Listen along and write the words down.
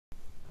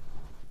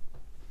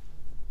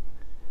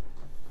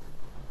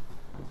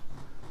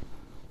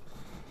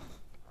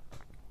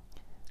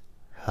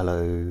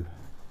Hello.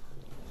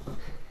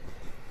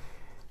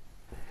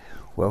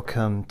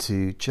 Welcome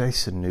to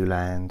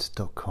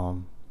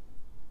jasonnewland.com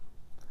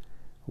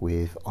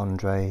with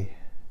Andre,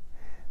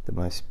 the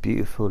most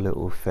beautiful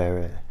little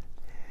ferret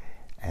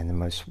and the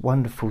most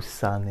wonderful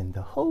son in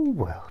the whole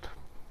world.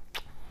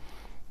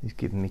 He's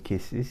giving me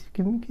kisses.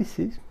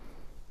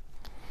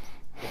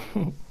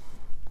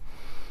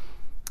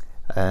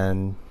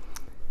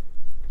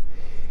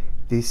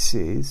 This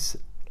is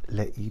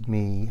Let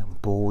Me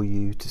Bore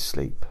You to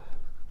Sleep,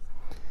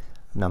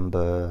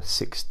 number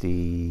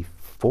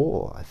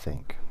 64, I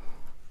think.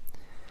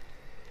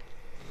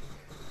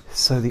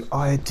 So the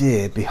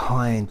idea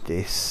behind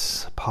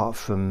this, apart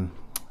from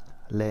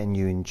letting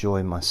you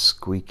enjoy my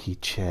squeaky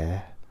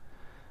chair,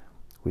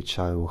 which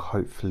I will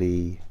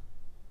hopefully,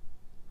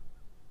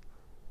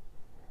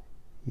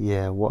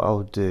 what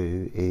I'll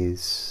do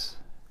is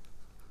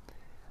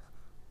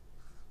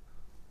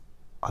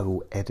I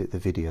will edit the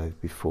video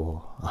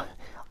before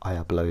I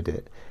upload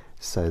it,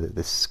 so that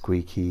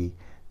the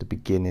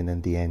beginning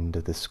and the end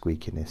of the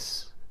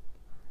squeakiness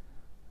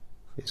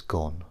is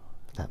gone,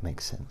 if that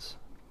makes sense.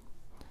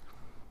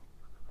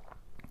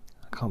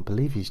 I can't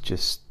believe he's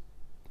just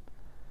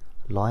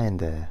lying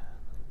there,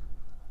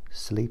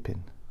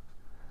 sleeping.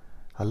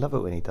 I love it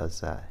when he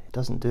does that. He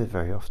doesn't do it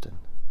very often,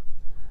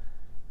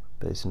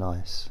 but it's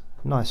nice.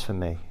 Nice for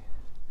me.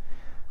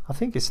 I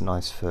think it's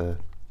nice for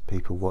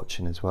people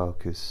watching as well,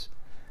 because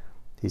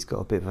he's got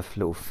a bit of a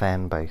little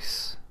fan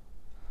base,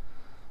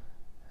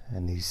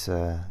 and he's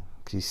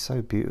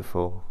so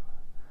beautiful.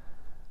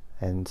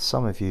 And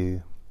some of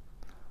you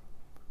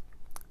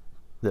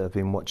that have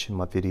been watching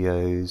my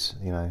videos,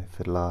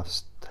 for the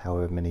last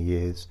however many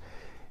years,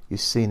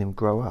 you've seen him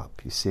grow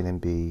up. You've seen him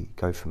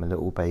go from a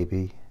little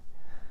baby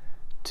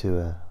to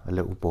a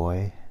little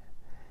boy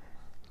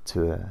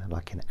to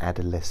like an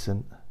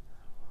adolescent,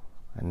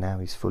 and now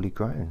he's fully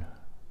grown.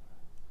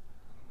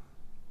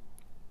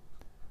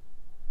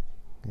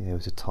 There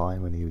was a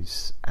time when he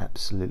was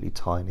absolutely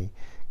tiny,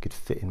 could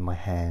fit in my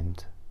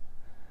hand,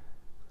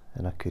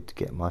 and I could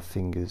get my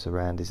fingers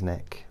around his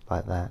neck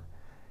like that,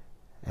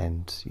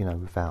 and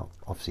without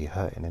obviously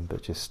hurting him,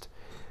 but just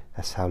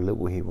that's how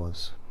little he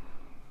was.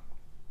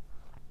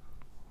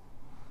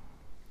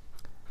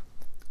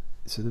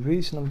 So the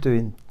reason I'm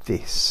doing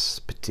this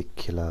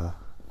particular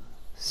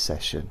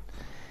session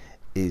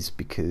is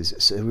because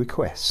it's a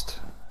request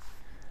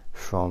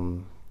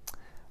from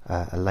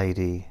a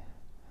lady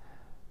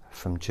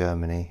from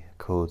Germany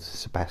called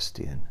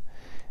Sebastian,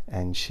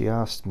 and she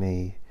asked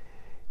me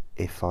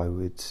if I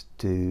would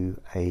do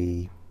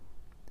a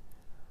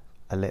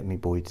Let Me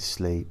Bore You to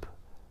Sleep,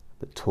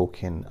 but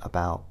talking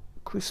about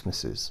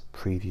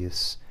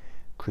previous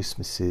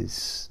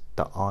Christmases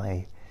that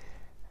I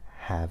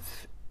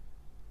have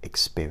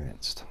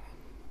experienced.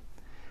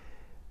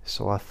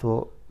 So I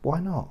thought, why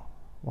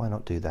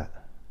not do that?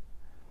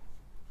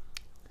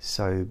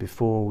 So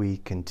before we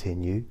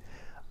continue,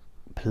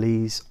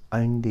 please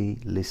only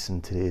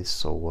listen to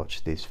this or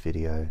watch this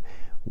video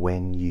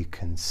when you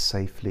can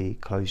safely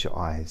close your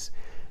eyes,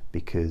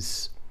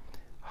 because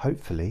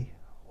hopefully,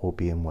 all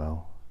being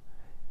well,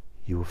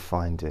 you will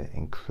find it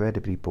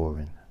incredibly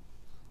boring.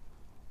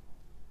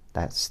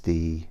 That's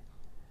the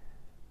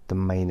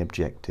main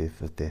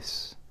objective of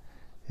this,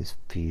 is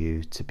for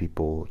you to be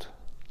bored.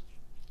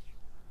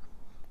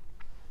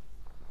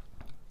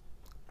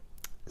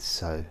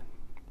 So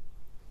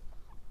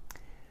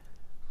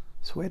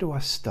where do I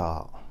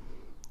start?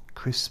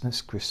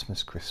 Christmas.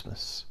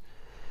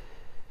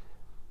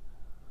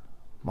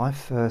 My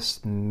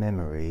first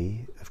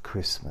memory of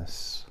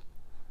Christmas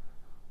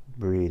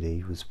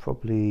really was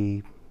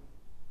probably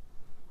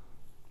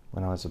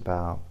when I was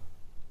about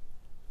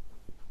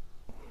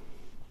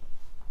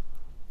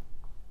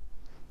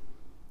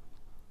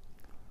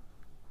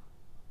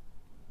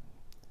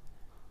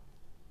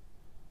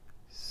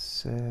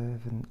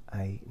 7,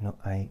 8, not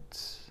 8,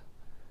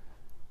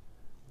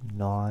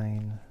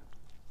 9,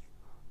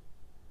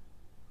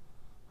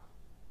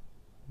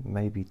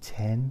 maybe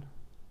 10,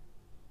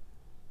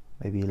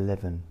 maybe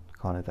 11,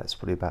 that's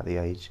probably about the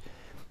age.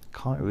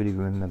 Can't really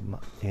remember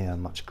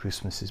much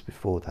Christmases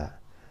before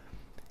that.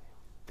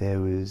 There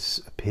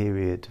was a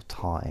period of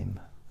time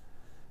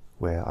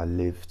where I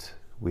lived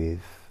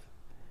with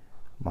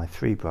my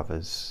 3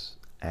 brothers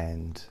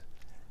and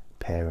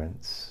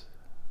parents,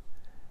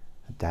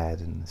 a dad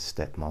and a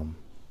stepmom,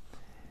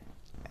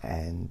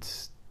 and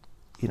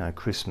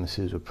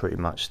Christmases were pretty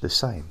much the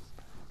same.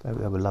 They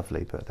were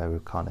lovely, but they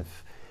were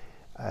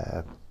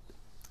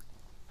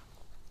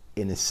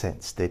in a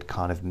sense, they'd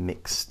kind of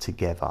mixed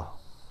together.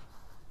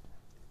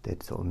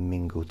 They'd sort of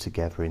mingled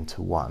together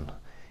into one,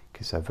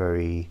 because they're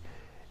very,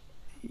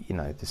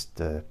 just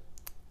the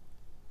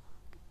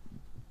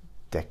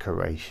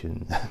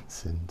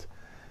decorations and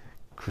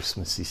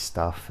Christmassy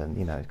stuff,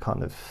 and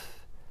kind of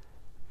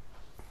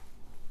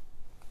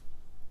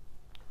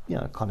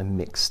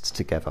mixed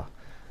together.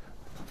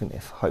 I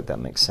hope that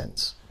makes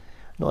sense.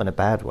 Not in a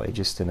bad way,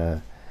 just in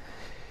a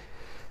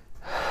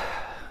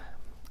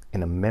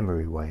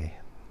memory way.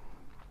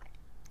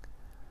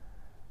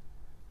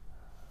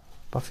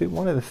 But I think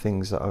one of the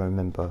things that I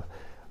remember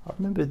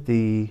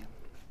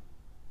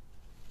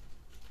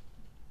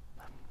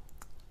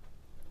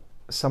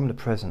some of the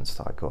presents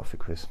that I got for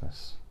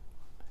Christmas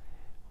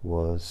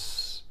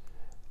was,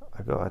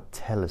 I got a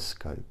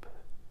telescope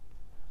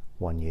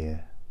one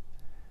year,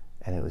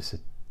 and it was a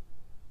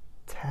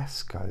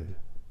Tasco,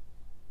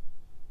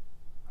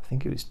 I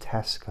think it was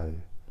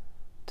Tasco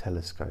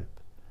telescope,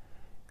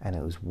 and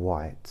it was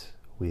white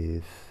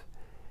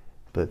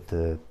but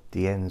the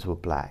ends were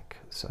black,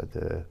 so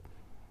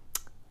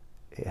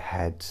it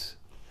had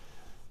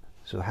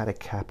a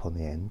cap on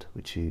the end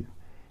which you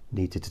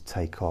needed to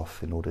take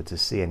off in order to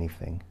see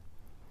anything.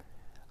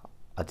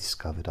 I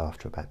discovered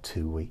after about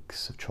 2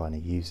 weeks of trying to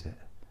use it,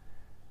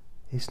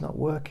 it's not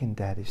working,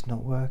 Dad, it's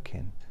not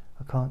working,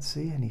 I can't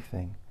see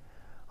anything.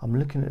 I'm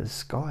looking at the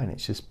sky and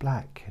it's just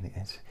black, and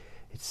it'd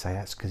say,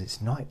 that's because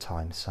it's night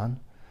time,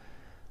 son.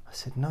 I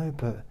said, no,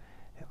 but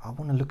I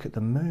want to look at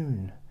the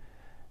moon.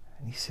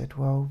 And he said,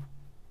 well,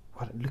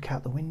 look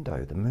out the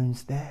window, the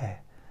moon's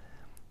there.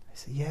 I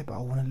said, yeah, but I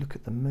want to look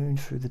at the moon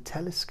through the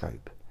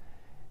telescope.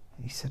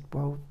 And he said,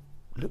 well,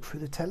 look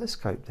through the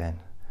telescope then.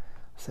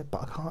 I said,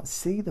 but I can't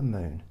see the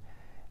moon.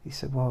 He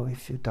said, well,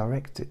 if you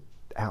direct it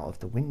out of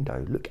the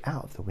window, look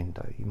out of the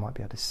window, you might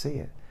be able to see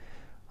it.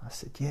 I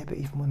said, yeah, but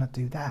even when I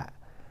do that,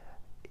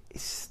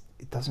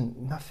 it doesn't,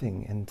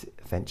 nothing. And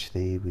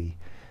eventually we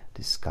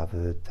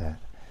discovered that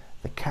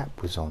the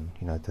cap was on,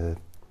 you know, the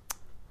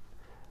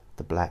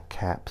black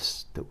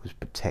caps that was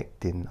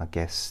protecting, I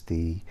guess,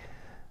 the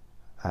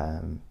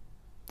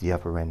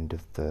other end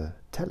of the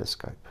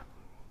telescope.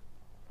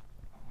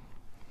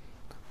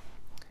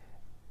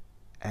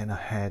 And I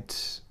had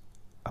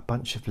a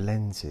bunch of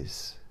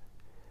lenses,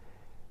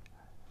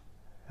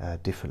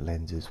 different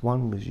lenses.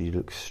 One was you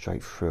look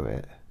straight through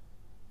it,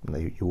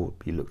 and you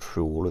looked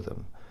through all of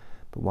them,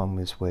 but one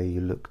was where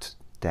you looked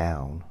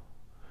down,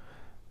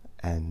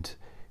 and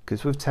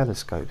because with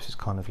telescopes it's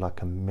kind of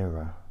like a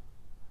mirror.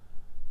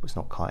 It's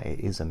not quite,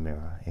 it is a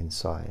mirror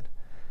inside.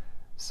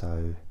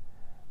 So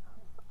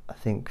I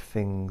think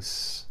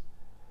things,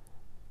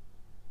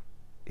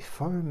 if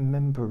I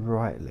remember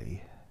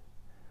rightly,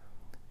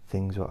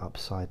 things were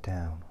upside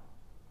down,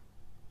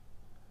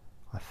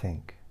 I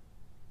think.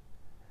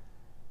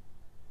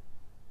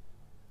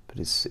 But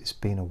it's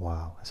been a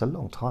while. It's a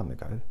long time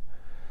ago.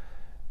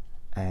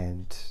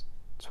 And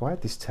so I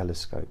had this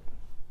telescope.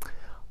 I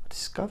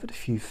discovered a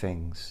few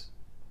things.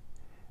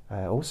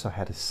 I also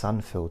had a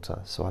sun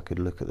filter, so I could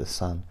look at the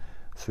sun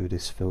through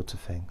this filter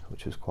thing,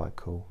 which was quite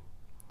cool.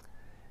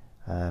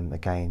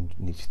 Again,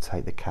 you need to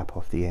take the cap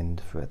off the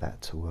end for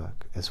that to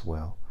work as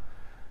well.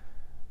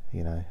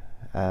 You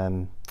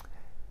know,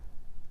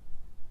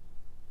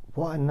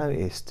 what I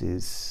noticed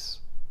is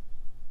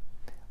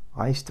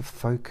I used to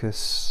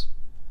focus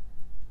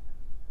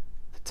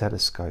the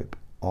telescope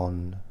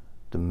on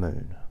the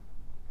moon,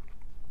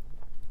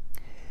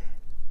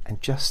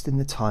 and just in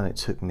the time it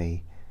took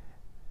me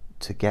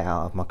to get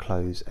out of my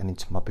clothes and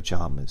into my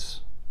pajamas,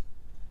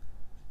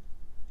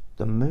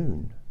 the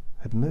moon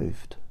had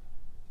moved,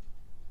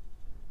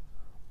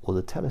 or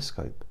the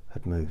telescope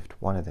had moved,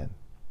 one of them,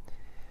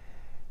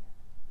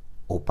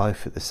 or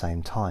both at the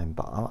same time.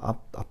 But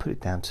I put it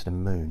down to the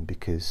moon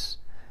because,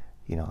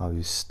 you know, I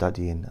was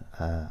studying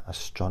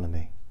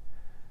astronomy,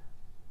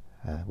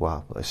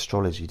 well,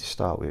 astrology to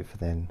start with,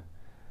 then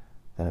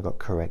I got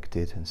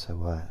corrected and said,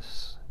 well,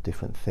 that's a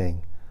different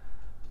thing.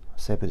 I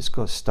said, but it's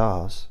got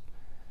stars.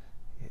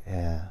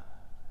 Yeah,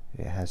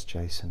 it has,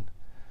 Jason.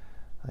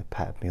 They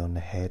patted me on the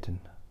head and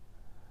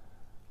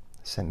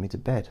sent me to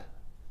bed.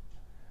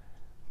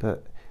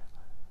 But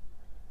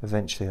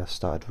eventually I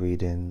started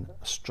reading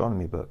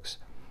astronomy books,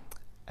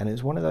 and it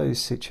was one of those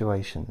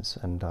situations,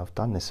 and I've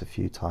done this a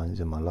few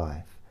times in my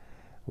life,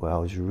 where I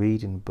was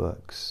reading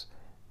books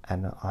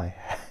and I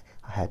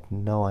had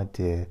no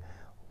idea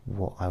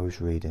what I was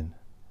reading,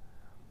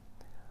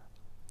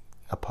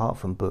 apart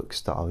from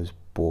books that were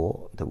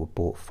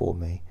bought for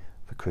me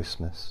for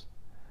Christmas.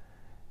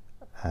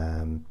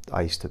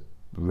 I used to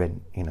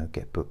rent,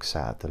 get books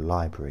out of the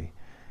library,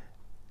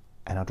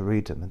 and I'd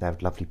read them, and they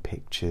had lovely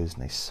pictures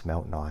and they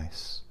smelt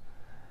nice,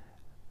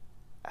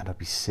 and I'd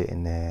be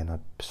sitting there and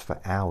I'd for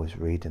hours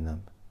reading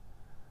them,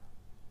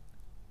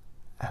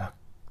 and I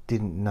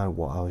didn't know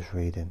what I was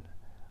reading.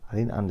 I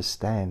didn't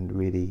understand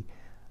really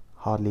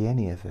hardly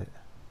any of it,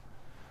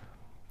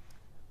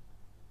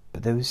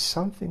 but there was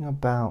something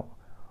about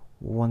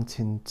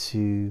wanting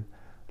to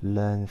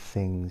learn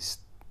things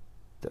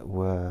that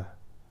were,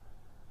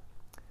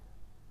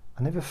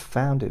 I never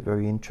found it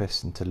very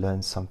interesting to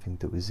learn something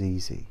that was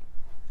easy.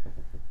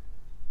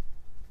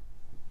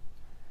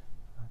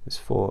 It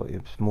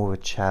was more a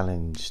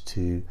challenge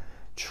to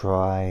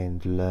try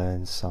and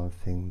learn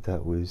something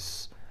that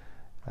was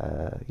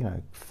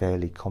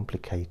fairly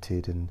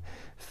complicated and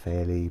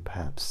fairly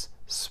perhaps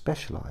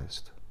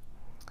specialized.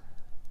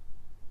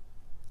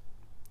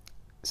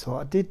 So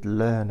I did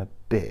learn a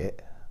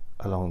bit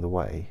along the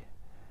way,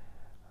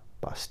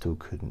 but I still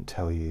couldn't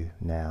tell you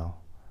now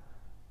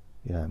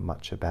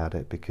much about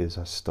it, because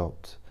I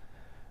stopped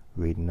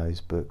reading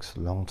those books a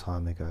long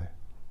time ago.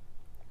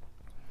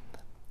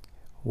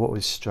 what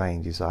was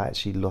strange is I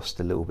actually lost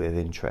a little bit of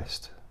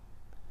interest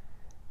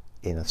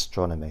in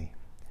astronomy,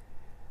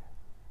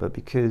 but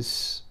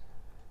because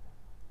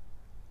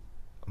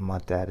my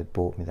dad had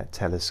bought me that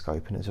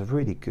telescope, and it was a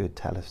really good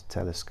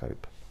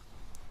telescope,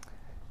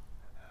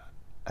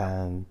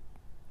 and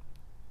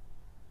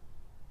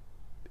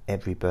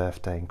every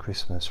birthday and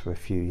Christmas for a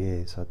few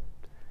years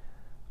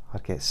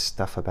I'd get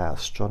stuff about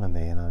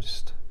astronomy, and I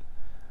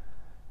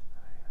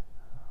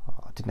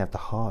didn't have the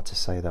heart to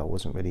say that I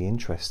wasn't really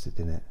interested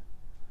in it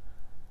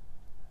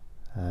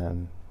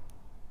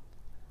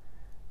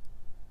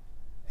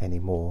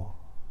anymore,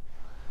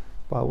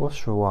 but I was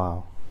for a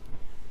while.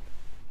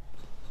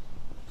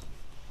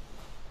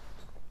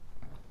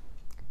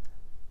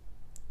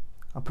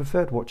 I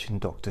preferred watching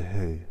Doctor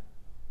Who.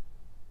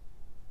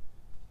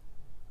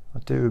 I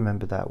do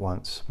remember that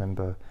once. I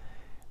remember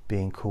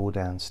being called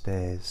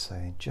downstairs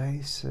saying,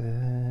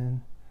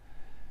 Jason,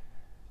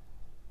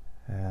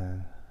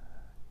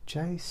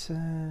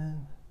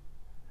 Jason.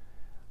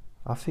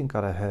 I think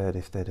I'd have heard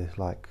if they'd have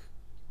like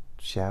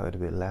shouted a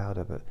bit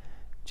louder, but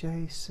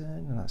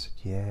Jason, and I said,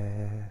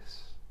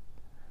 yes,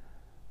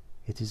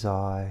 it is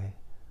I.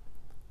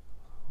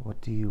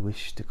 What do you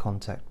wish to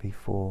contact me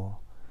for?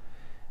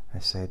 I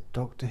said,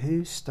 Doctor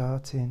Who's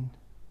starting.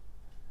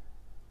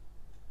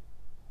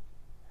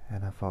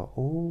 And I thought,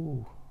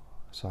 oh,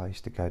 so I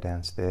used to go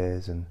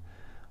downstairs and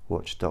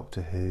watch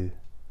Doctor Who,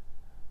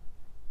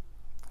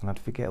 and I'd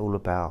forget all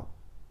about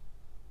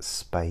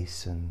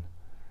space and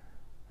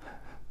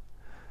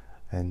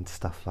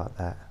stuff like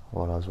that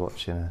while I was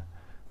watching a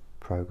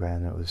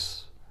program that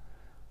was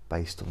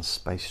based on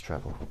space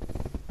travel.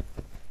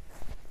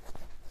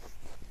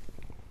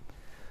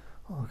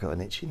 Oh, I've got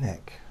an itchy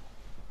neck.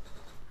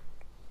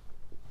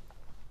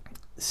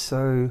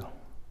 So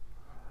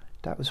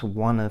that was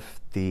one of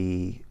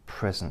the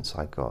presents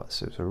I got.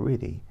 So it was a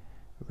really,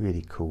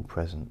 really cool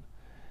present.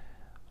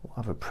 What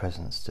other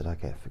presents did I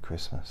get for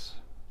Christmas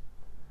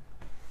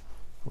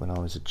when I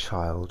was a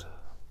child?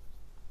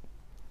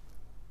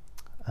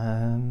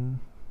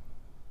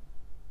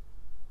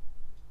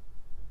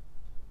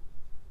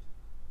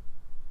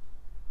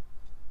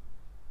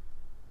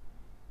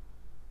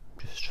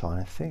 Just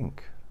trying to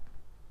think.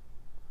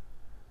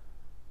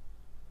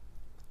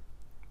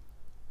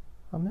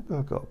 I remember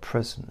I got a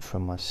present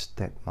from my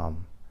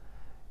stepmum,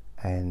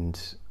 and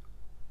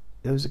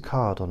there was a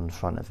card on the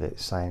front of it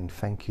saying,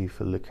 thank you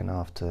for looking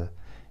after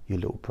your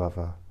little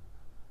brother,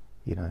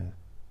 you know,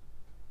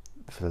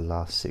 for the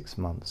last 6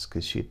 months,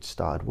 because she'd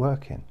started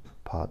working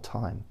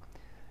part-time,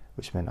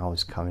 which meant I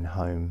was coming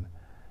home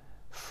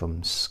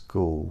from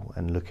school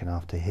and looking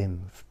after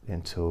him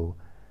until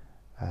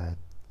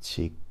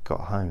she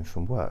got home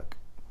from work.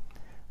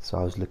 So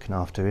I was looking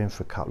after him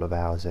for a couple of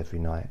hours every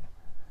night,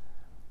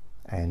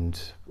 and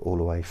all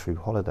the way through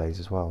holidays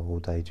as well, all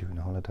day during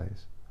the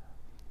holidays.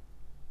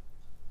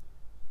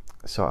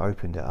 So I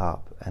opened it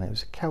up, and it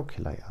was a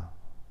calculator.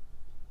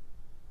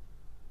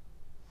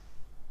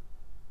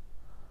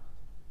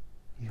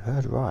 You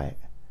heard right,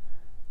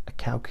 a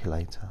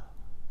calculator.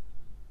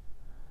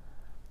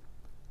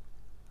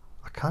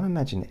 I can't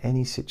imagine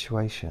any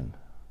situation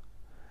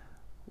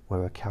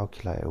where a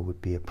calculator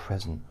would be a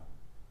present.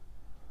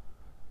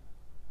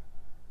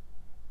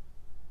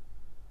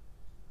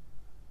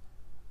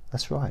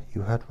 That's right,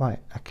 you heard right,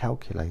 a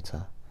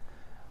calculator.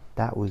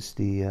 That was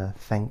the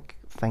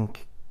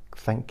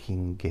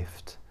thanking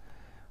gift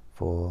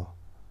for...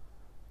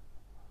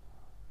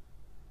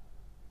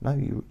 No,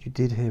 you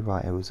did hear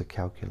right, it was a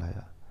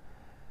calculator.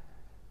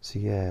 So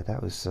yeah,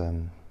 that was...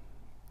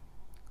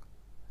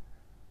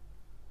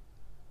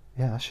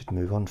 yeah, I should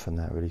move on from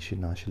that really,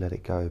 shouldn't I? I should let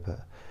it go, but...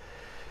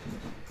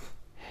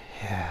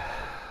 yeah...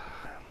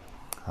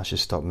 I should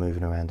stop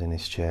moving around in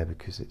this chair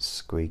because it's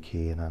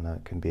squeaky, and I know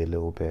it can be a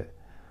little bit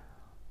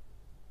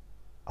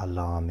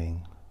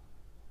alarming.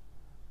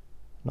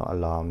 Not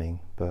alarming,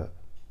 but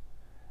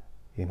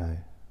you know,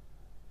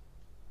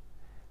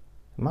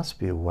 there must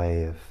be a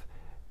way of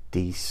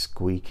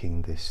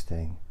de-squeaking this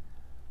thing.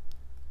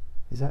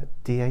 Is that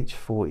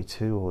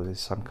DH42, or is there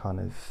some kind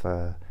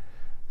of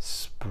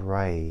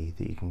spray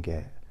that you can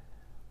get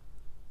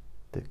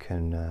that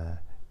can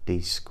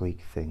de-squeak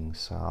things?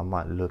 So I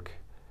might look,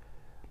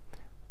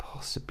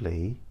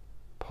 possibly,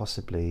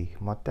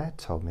 my dad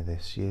told me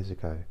this years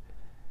ago.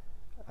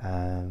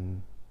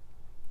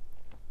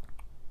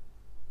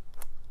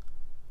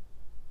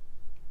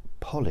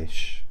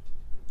 Polish,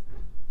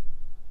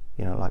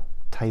 you know, like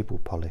table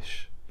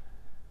polish,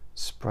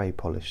 spray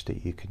polish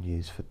that you can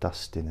use for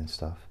dusting and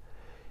stuff.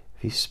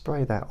 If you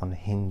spray that on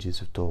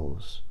hinges of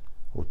doors,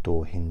 or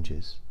door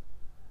hinges,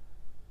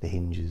 the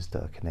hinges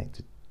that are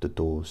connected the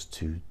doors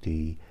to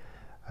the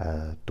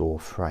door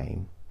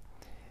frame,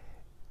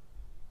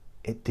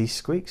 it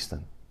de-squeaks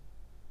them,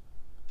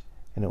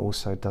 and it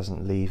also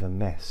doesn't leave a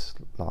mess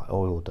like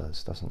oil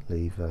does. Doesn't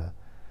leave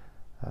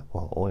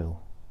well,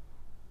 oil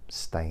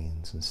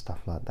stains and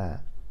stuff like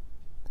that.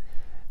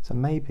 So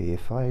maybe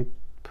if I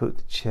put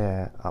the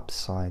chair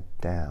upside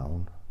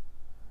down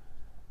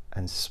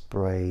and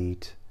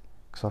sprayed,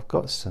 because I've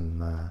got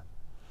some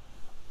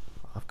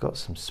I've got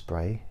some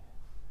spray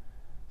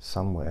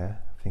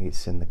somewhere. I think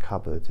it's in the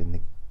cupboard in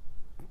the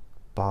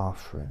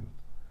bathroom.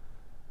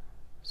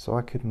 So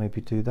I could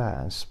maybe do that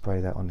and spray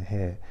that on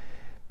here,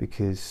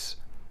 because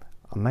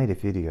I made a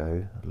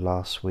video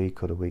last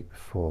week or the week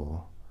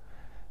before,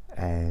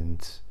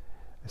 and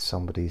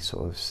somebody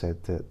sort of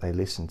said that they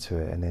listened to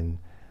it, and then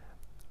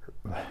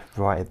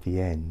right at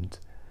the end,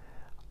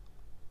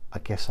 I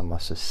guess I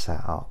must have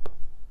sat up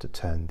to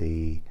turn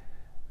the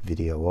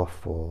video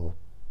off or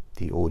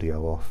the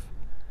audio off,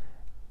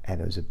 and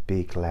it was a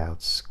big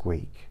loud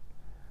squeak.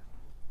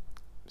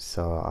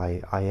 So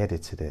I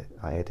edited it.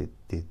 I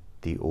edited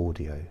the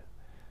audio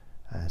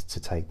to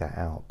take that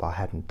out, but I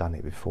hadn't done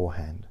it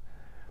beforehand,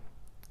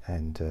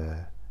 and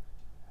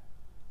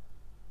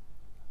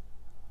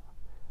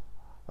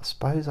I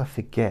suppose I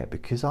forget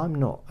because I'm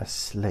not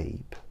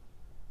asleep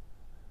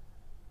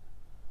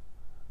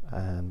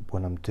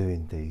when I'm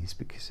doing these,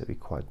 because it'd be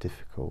quite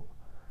difficult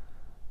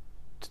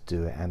to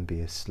do it and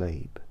be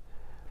asleep.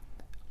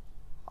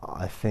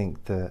 I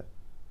think that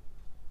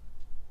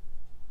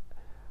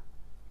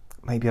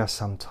maybe I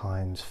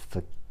sometimes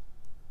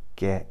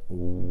forget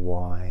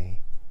why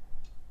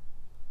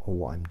or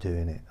what I'm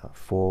doing it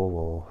for,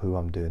 or who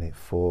I'm doing it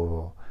for,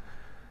 or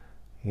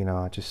you know,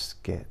 I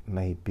just get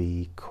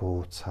maybe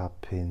caught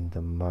up in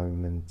the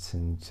moment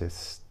and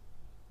just,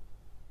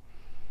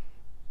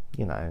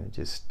 you know,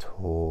 just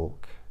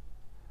talk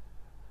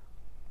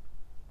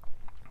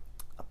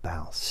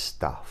about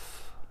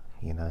stuff,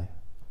 you know.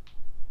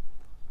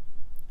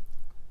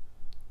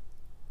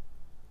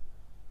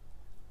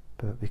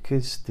 But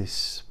because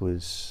this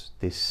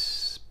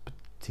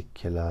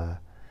particular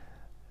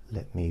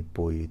Let Me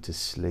Bore You to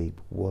Sleep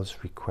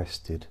was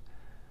requested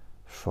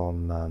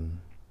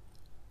from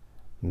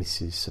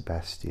Mrs.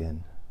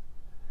 Sebastian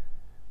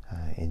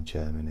in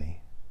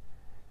Germany.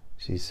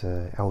 She's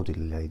an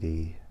elderly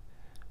lady,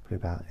 probably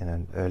about in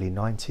her early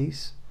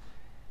 90s,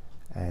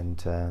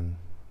 and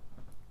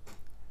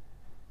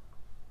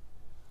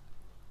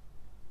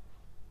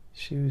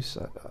she was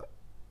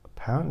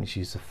apparently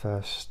she's the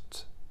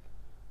first.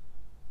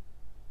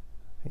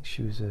 I think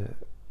she was an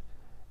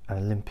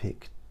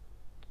Olympic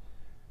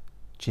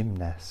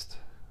gymnast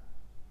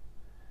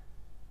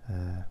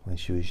when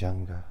she was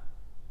younger,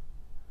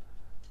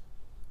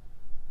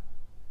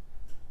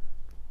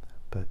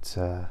 but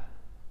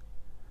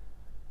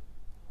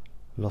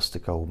lost a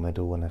gold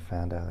medal when I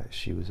found out that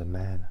she was a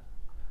man.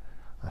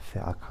 I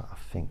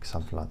think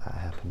something like that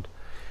happened.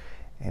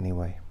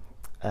 Anyway,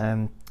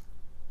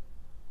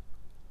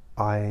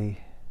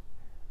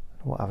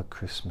 what other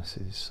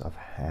Christmases I've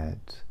had?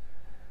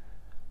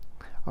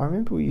 I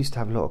remember we used to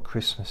have a lot of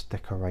Christmas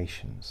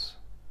decorations.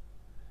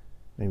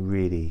 I mean,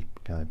 really,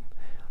 you know,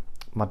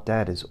 my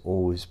dad he's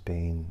always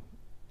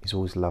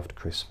loved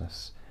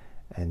Christmas,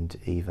 and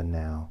even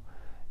now,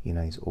 you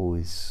know, he's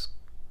always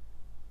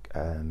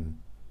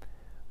gone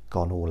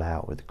all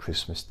out with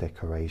Christmas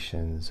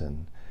decorations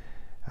and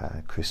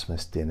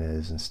Christmas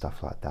dinners and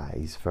stuff like that.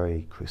 He's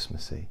very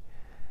Christmassy,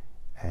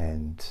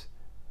 and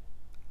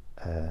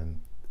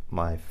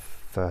my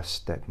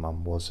first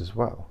stepmom was as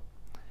well,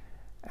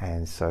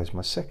 and so is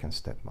my second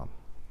stepmom.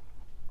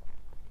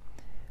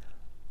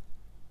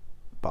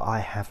 But I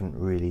haven't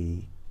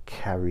really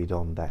carried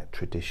on that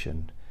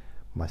tradition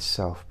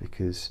myself,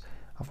 because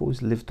I've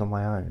always lived on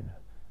my own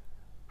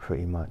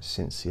pretty much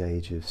since the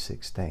age of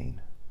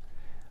 16.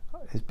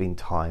 There's been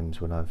times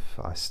when I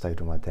stayed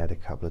with my dad a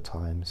couple of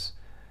times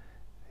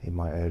in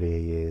my earlier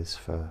years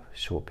for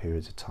short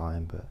periods of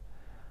time, but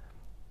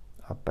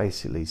I've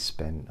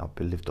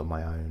lived on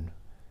my own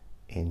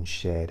in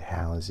shared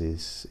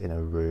houses in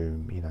a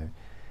room, you know,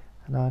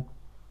 and I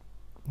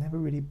never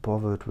really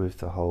bothered with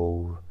the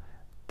whole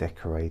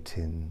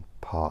decorating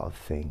part of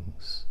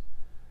things.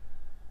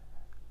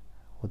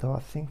 Although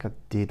I think I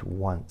did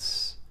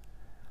once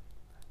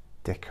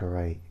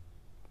decorate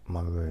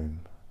my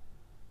room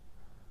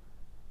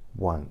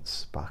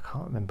once, but I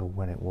can't remember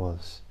when it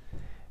was.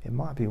 It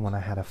might be when I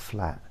had a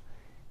flat,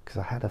 because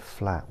I had a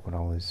flat when I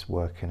was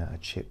working at a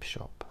chip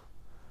shop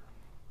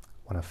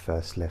when I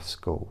first left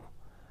school.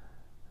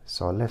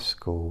 So I left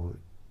school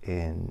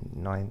in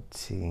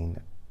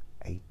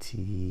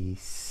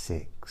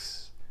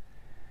 1986,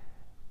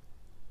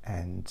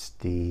 and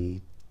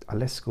I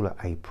left school in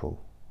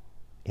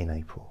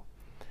April,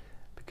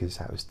 because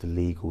that was the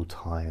legal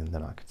time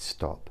that I could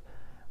stop,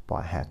 but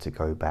I had to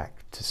go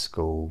back to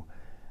school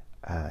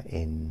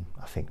in,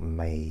 I think,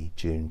 May,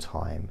 June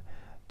time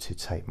to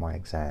take my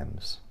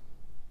exams.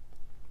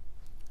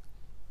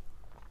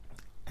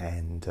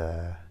 And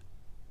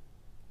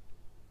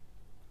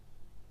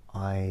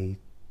I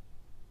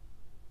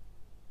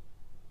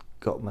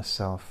got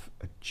myself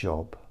a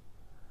job.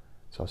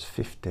 So I was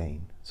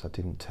 15, so I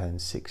didn't turn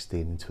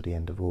 16 until the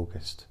end of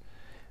August.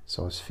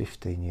 So I was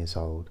 15 years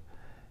old,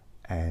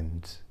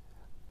 and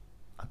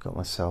I got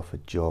myself a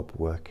job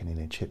working in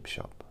a chip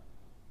shop.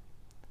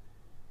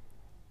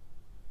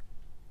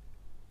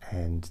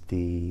 And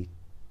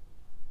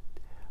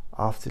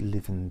after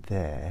living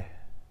there,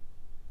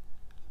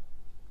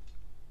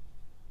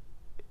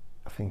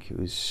 I think it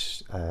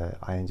was,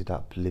 I ended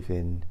up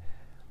living,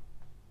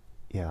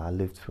 I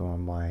lived with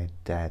my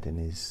dad and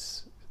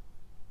his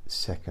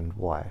second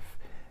wife,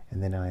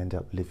 and then I ended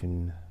up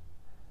living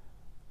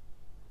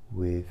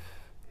with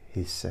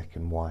his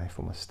second wife,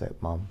 or my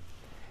stepmom,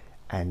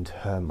 and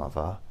her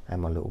mother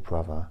and my little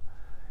brother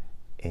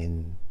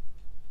in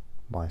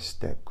my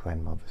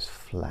step-grandmother's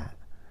flat.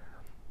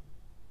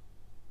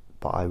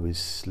 But I was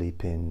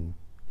sleeping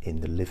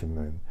in the living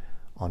room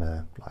on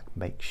a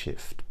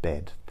makeshift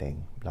bed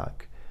thing,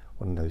 like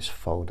one of those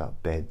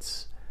fold-up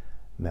beds,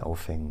 metal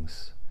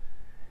things.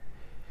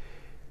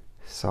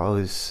 So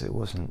it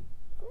wasn't,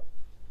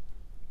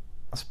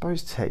 I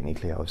suppose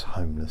technically I was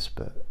homeless,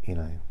 but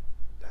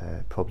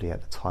probably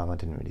at the time I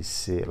didn't really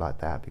see it like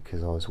that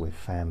because I was with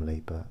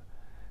family, but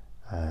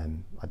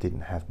I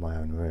didn't have my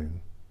own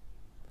room.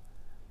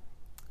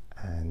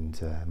 And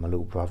my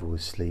little brother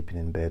was sleeping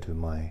in bed with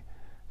my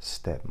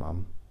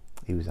stepmom.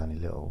 He was only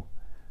little,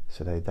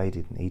 so he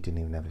didn't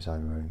even have his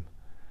own room.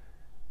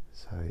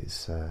 So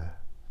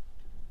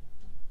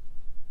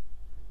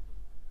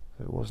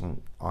it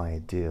wasn't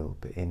ideal,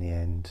 but in the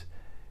end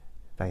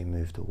they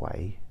moved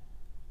away.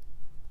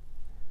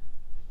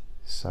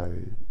 So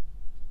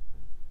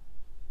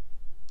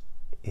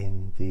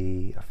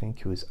I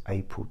think it was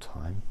April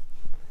time,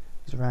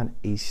 it was around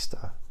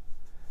Easter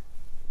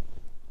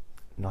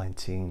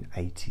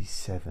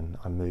 1987,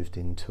 I moved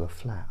into a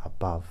flat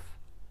above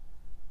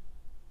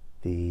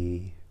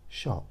the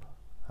shop,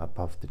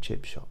 above the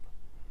chip shop.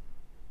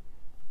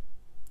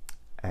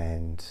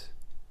 And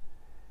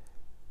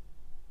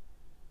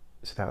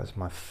so that was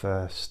my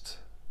first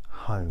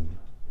home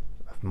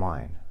of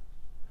mine.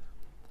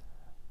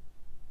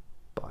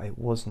 But it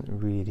wasn't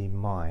really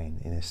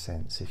mine in a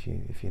sense, if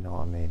you know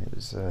what I mean. It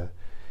was the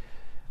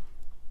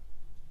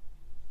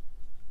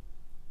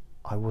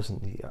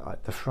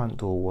front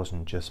door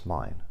wasn't just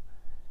mine.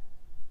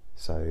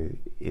 So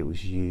it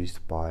was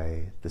used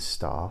by the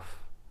staff.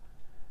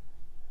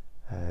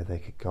 They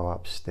could go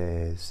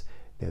upstairs.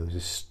 There was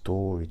a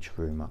storage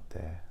room up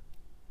there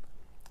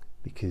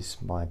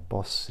because my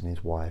boss and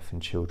his wife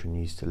and children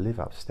used to live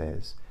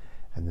upstairs,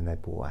 and then they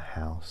bought a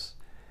house,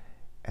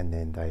 and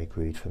then they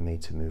agreed for me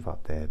to move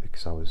up there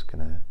because I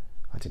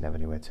didn't have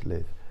anywhere to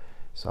live,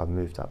 so I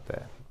moved up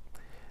there.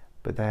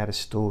 But they had a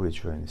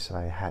storage room, so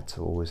I had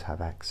to always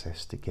have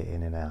access to get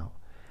in and out.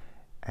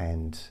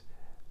 And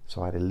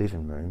so I had a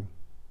living room,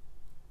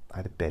 I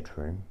had a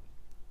bedroom,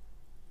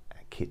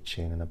 a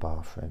kitchen and a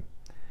bathroom.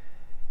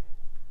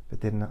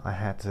 But then I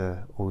had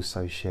to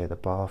also share the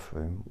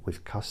bathroom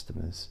with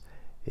customers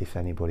if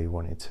anybody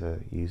wanted to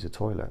use a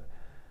toilet,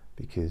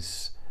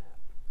 because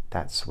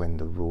that's when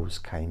the rules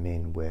came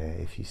in, where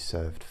if you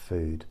served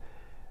food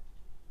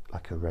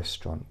like a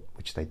restaurant,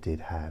 which they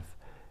did have,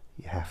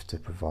 you have to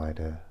provide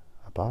a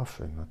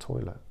bathroom, a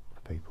toilet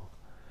for people,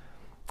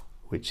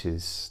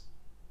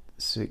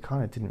 so it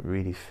kind of didn't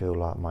really feel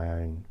like my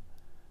own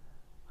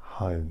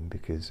home,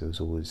 because there was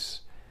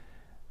always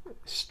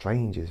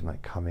strangers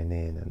coming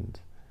in, and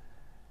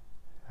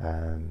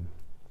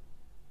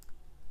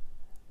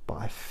but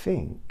I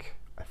think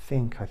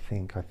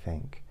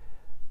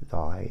that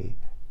I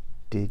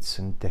did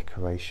some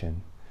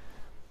decoration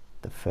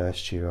the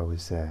first year I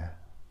was there,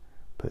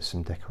 put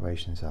some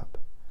decorations up,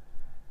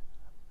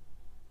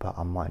 but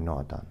I might not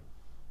have done.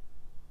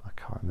 I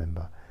can't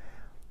remember.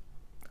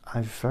 I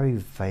have very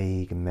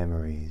vague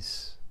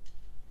memories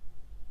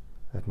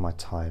of my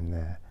time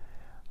there.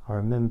 I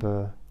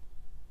remember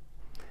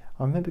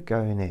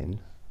going in,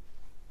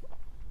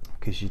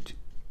 because you'd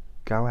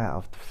go out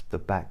of the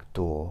back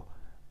door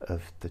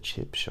of the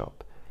chip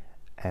shop,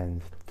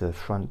 and the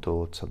front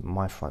door to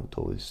my front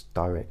door is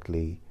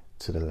directly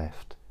to the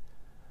left,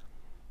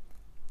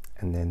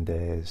 and then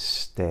there's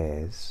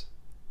stairs,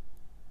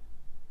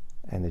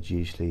 and there'd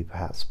usually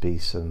perhaps be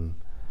some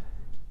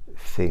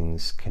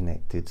things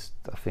connected.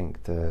 I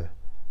think there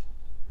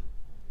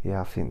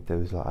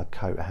was like a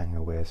coat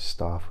hanger where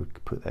staff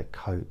would put their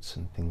coats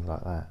and things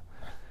like that.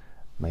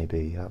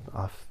 Maybe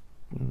I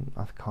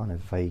kind of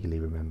vaguely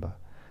remember,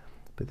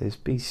 but there's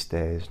be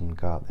stairs, and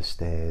go up the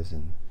stairs,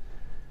 and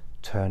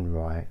turn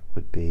right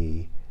would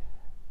be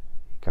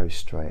go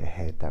straight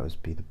ahead. That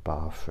would be the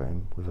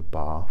bathroom with a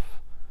bath,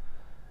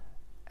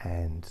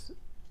 and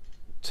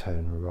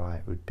turn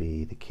right would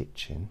be the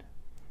kitchen,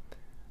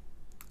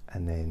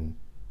 and then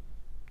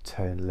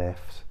turn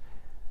left,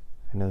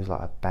 and there was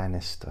like a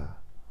banister,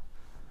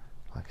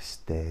 like a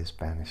stairs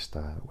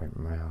banister that went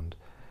round.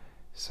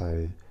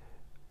 So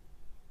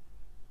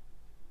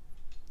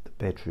the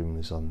bedroom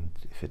was on,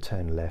 if you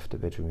turn left, the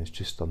bedroom was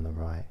just on the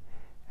right,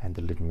 and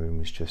the living room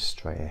was just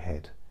straight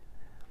ahead.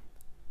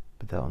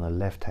 But then on the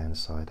left hand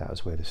side, that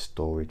was where the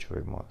storage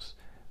room was.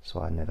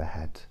 So I think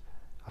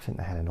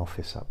they had an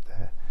office up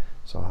there,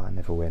 so I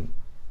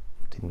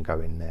didn't go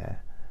in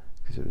there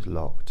because it was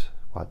locked.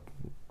 I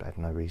had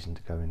no reason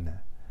to go in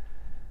there.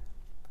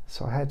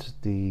 So I had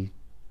the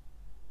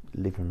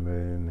living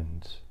room,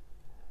 and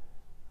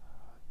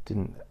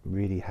didn't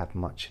really have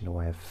much in the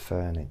way of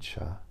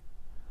furniture.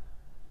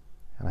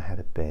 And I had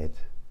a bed,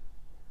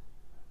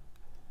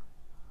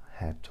 I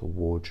had a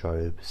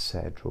wardrobe, a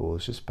set of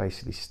drawers, just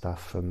basically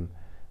stuff from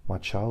my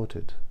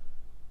childhood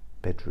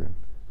bedroom,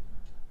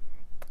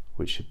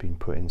 which had been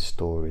put in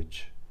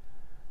storage.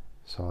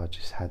 So I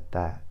just had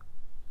that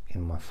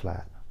in my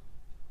flat.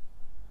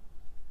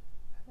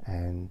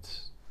 And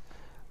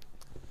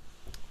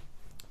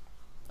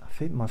I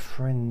think my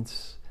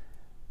friends,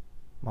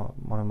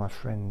 one of my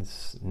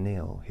friends,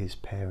 Neil, his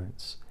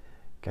parents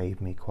gave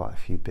me quite a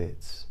few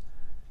bits,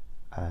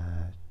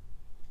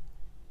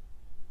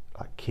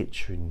 like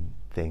kitchen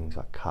things,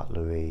 like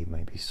cutlery,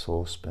 maybe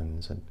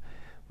saucepans, and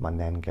my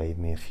nan gave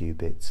me a few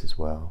bits as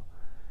well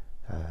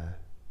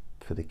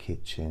for the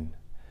kitchen.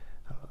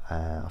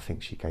 I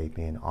think she gave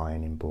me an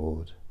ironing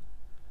board,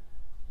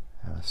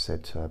 and I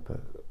said to her,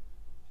 but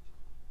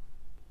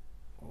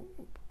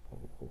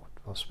what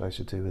am I supposed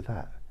to do with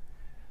that?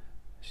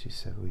 She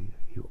said, well,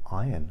 you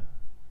iron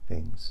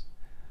things.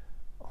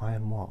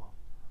 Iron what?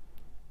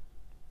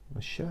 My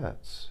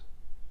shirts.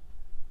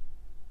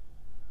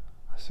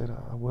 I said,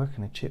 I work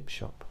in a chip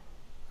shop.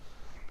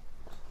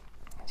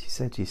 She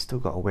said, you still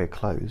got to wear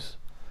clothes.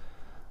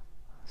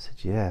 I said,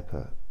 yeah,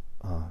 but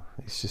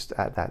it's just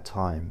at that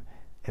time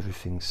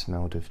everything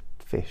smelled of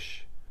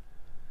fish.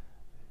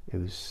 It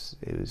was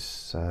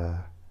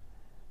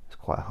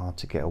quite hard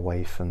to get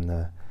away from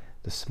the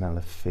smell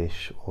of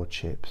fish or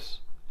chips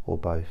or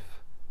both.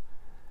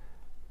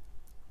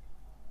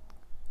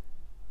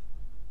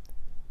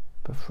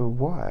 But for a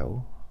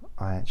while,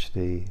 I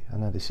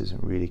know this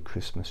isn't really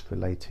Christmas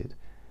related,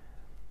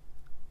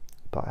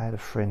 but I had a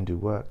friend who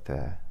worked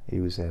there. He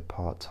was there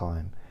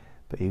part-time,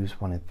 but he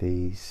was one of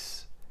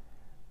these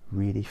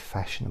really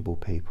fashionable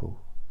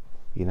people,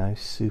 you know,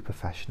 super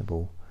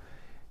fashionable.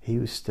 He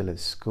was still at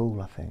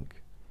school, I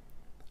think,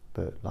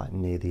 but like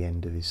near the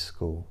end of his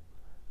school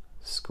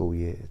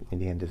year, near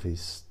the end of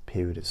his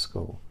period at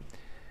school.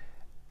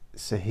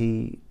 So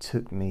he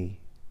took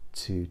me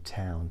to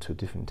a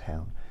different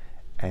town,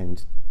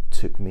 and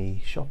took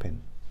me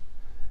shopping,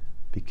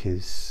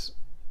 because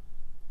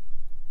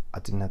I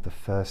didn't have the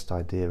first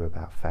idea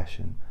about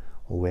fashion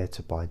or where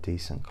to buy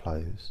decent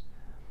clothes,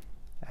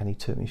 and he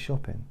took me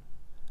shopping.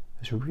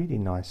 It was a really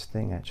nice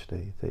thing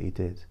actually that he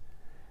did,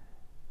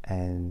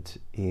 and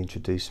he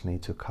introduced me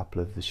to a couple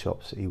of the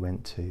shops that he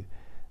went to,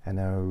 and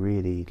they were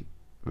really,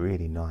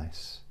 really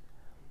nice.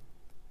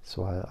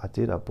 So I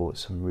bought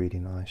some really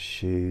nice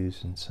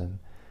shoes and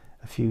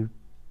a few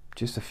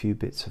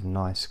bits of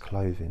nice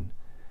clothing,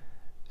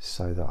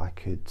 so that I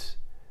could,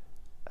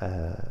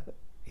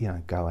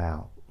 go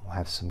out or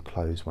have some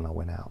clothes when I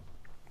went out.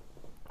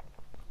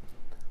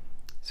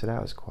 So that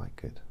was quite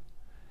good.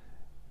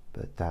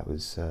 But that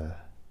was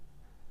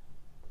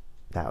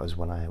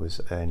when I was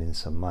earning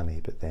some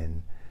money. But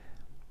then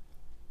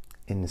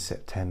in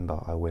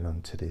September, I went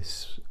on to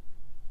this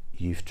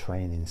youth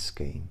training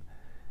scheme.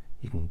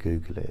 You can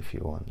Google it if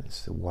you want.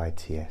 It's the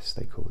YTS,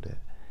 they called it,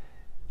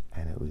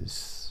 and it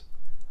was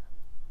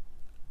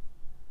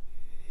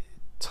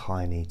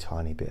tiny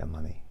bit of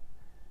money.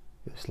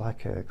 It was like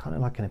kind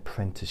of like an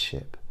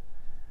apprenticeship.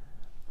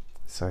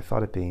 So if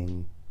I'd have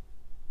been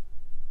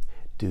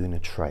doing a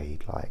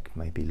trade, like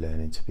maybe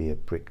learning to be a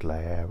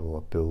bricklayer or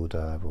a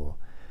builder or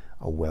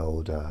a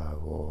welder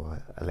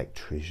or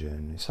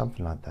electrician,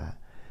 something like that,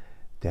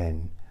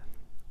 then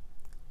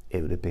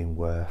it would have been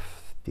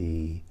worth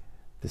the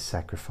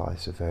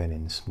sacrifice of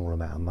earning a small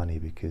amount of money,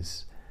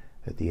 because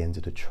at the end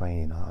of the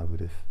training I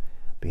would have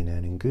been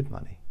earning good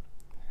money.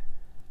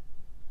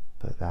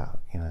 But that,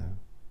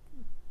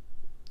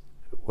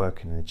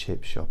 working in a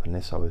chip shop,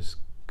 unless I was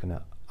going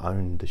to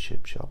own the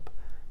chip shop,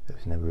 there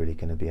was never really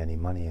going to be any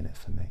money in it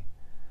for me.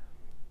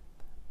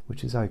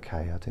 Which is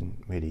okay, I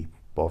didn't really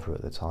bother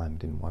at the time, it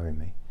didn't worry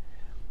me.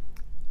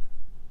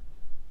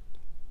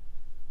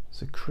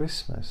 So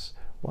Christmas,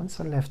 once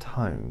I left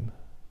home,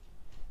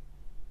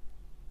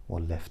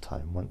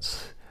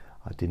 once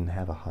I didn't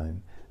have a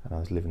home and I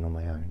was living on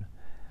my own,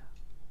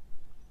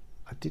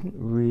 I didn't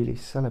really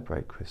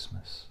celebrate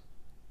Christmas.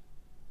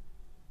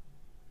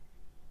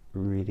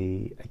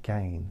 Really,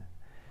 again,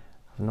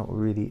 I've not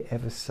really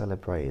ever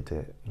celebrated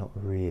it, not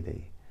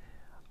really.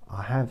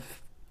 I have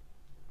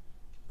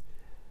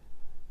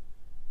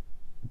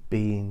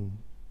been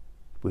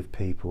with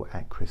people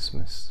at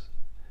Christmas,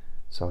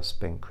 so I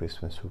spent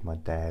Christmas with my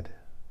dad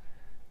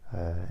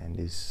and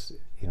his,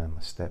 my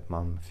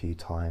stepmum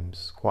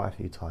quite a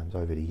few times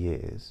over the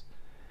years,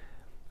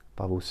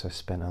 but I've also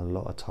spent a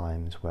lot of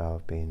times where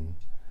I've been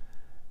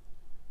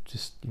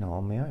just,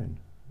 on my own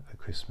at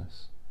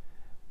Christmas,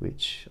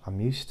 which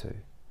I'm used to,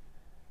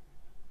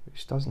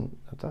 which doesn't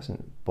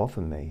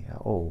bother me at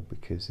all,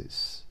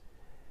 because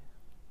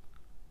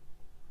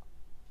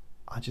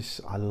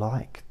I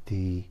like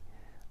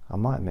I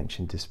might have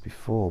mentioned this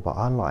before, but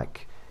I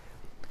like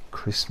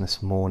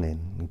Christmas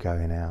morning and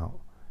going out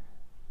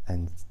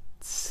and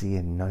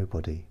seeing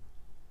nobody,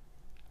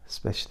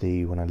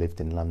 especially when I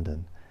lived in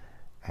London,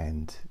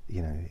 and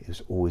it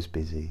was always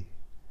busy,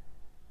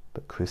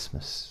 but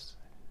Christmas,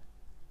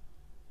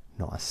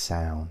 not a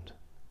sound.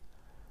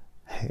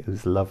 It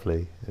was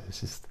lovely. It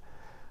was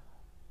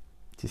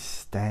just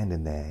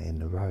standing there in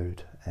the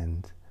road.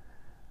 And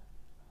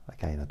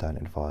again, I don't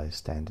advise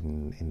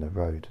standing in the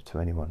road to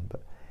anyone,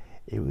 but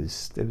there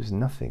was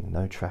nothing,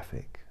 no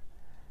traffic.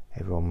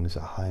 Everyone was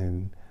at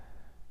home,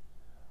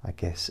 I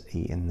guess,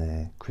 eating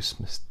their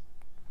Christmas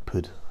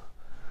pud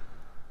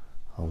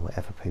or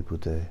whatever people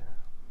do.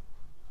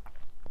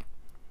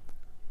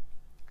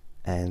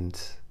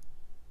 And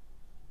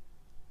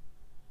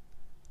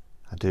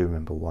I do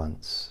remember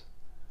once,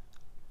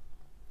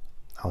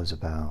 I was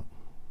about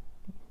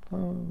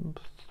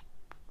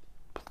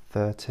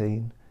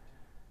 13,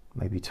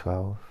 maybe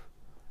 12,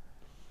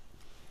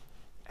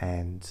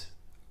 and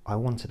I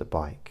wanted a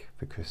bike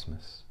for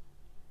Christmas,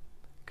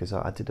 because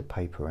I did a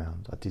paper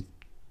round. I did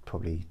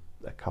probably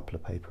a couple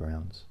of paper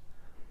rounds,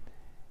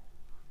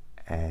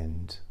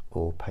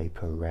 or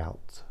paper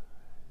route,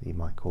 you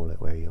might call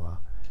it where you are.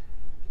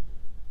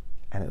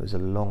 And it was a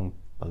long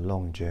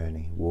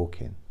journey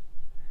walking,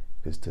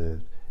 because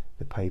the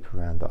paper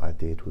round that I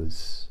did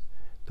was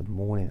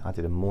I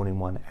did a morning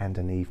one and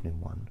an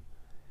evening one.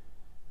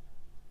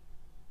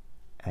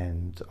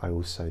 And I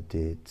also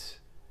did,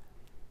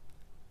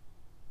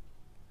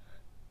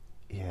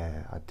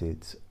 I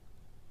did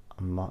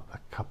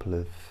a couple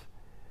of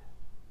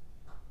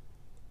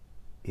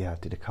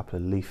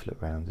leaflet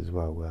rounds as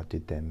well, where I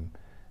did them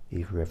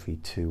either every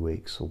 2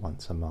 weeks or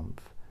once a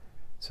month.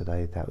 So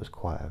that was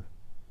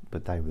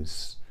but they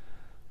was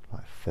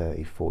like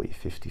 30, 40,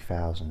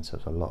 50,000, so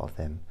it was a lot of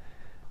them.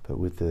 But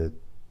with the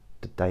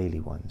daily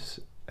ones,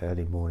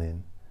 early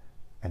morning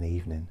and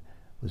evening,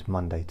 was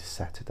Monday to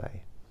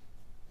Saturday.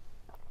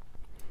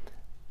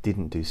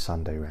 Didn't do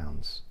Sunday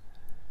rounds,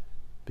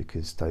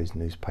 because those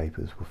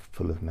newspapers were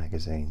full of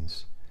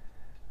magazines.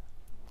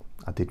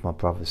 I did my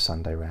brother's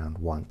Sunday round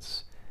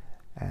once,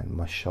 and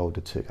my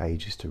shoulder took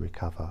ages to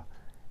recover.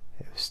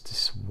 It was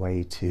just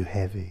way too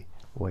heavy.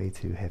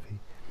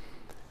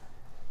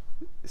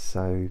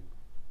 So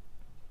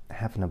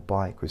having a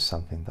bike was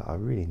something that I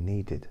really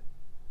needed.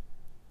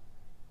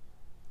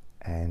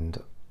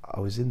 And I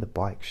was in the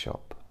bike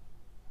shop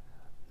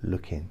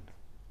looking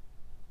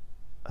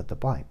at the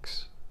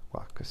bikes.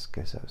 Well, I guess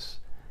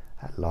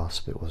that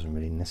last bit wasn't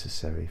really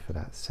necessary for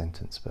that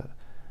sentence, but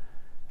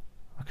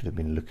I could have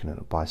been looking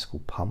at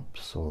bicycle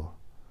pumps or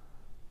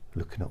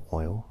looking at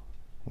oil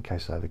in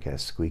case I ever get a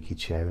squeaky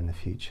chair in the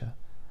future.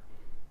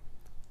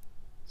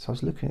 So I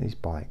was looking at these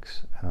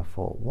bikes, and I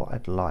thought, what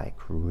I'd like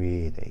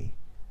really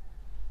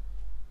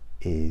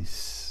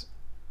is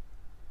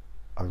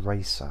a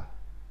racer,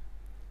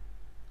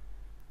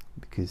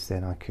 because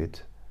then I could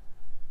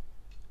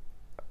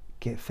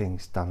get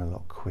things done a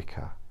lot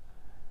quicker.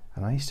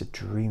 And I used to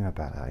dream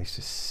about it. I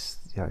used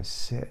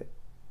to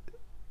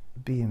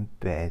be in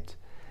bed,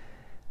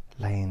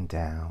 laying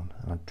down,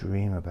 and I'd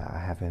dream about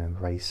having a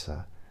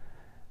racer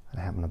and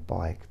having a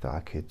bike that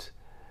I could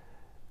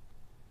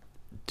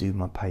do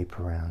my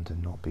paper round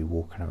and not be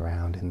walking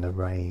around in the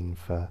rain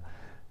for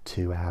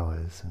 2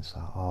 hours. And it's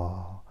like,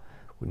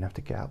 wouldn't have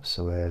to get up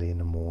so early in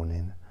the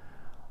morning.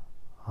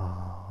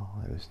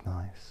 It was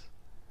nice.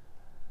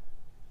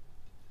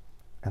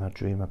 And I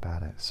dream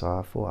about it. So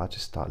I thought I'd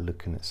just start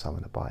looking at some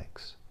of the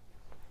bikes.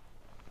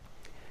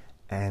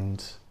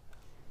 And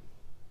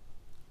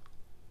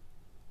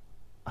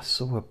I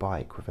saw a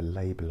bike with a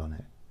label on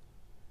it,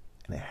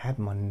 and it had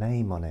my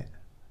name on it.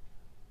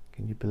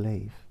 Can you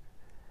believe?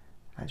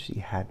 It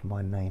actually had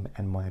my name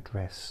and my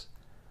address,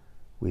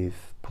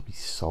 with probably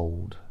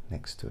sold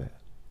next to it.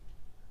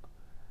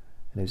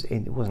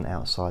 And it wasn't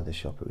outside the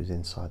shop, it was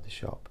inside the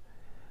shop.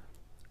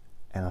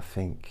 And I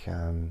think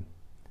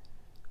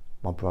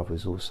my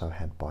brothers also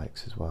had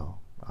bikes as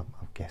well,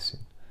 I'm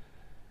guessing.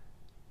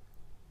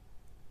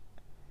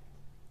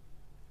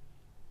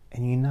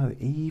 And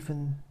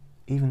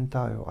even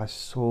though I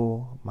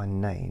saw my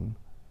name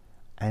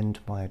and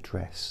my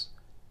address,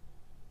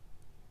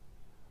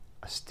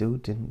 I still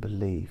didn't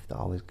believe that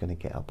I was going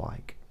to get a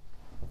bike.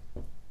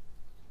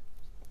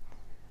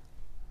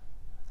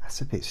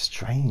 That's a bit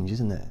strange,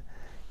 isn't it?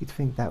 You'd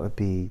think that would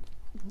be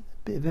a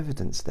bit of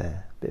evidence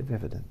there,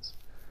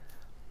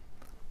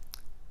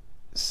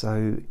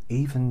 So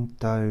even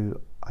though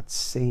I'd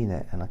seen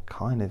it and I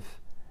kind of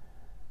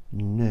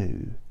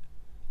knew,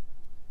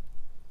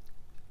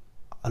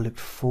 I looked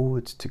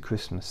forward to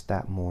Christmas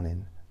that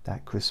morning,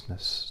 that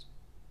Christmas,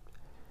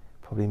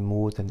 probably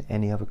more than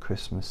any other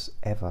Christmas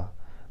ever,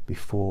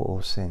 before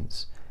or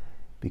since,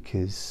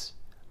 because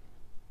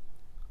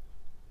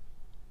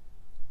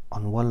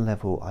on one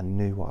level I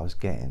knew what I was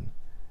getting,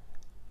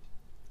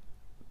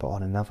 but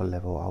on another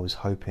level I was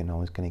hoping I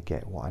was going to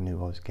get what I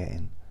knew I was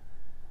getting,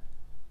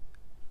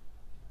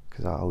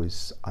 because I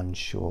was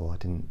unsure. I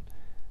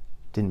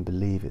didn't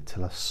believe it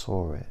till I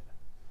saw it.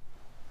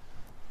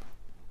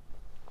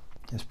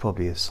 There's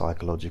probably a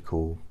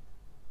psychological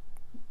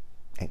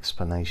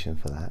explanation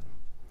for that.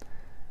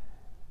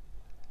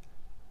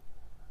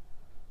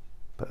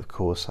 But of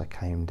course I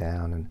came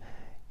down, and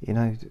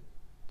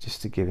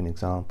just to give an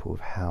example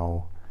of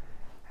how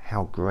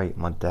great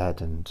my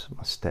dad and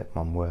my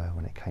stepmom were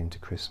when it came to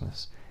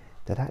Christmas,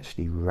 they'd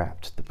actually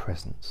wrapped the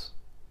presents.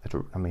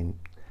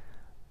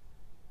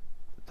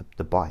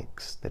 the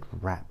bikes. They'd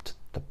wrapped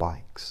the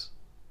bikes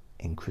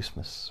in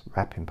Christmas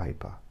wrapping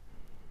paper.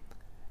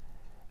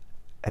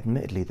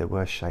 Admittedly, they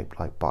were shaped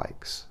like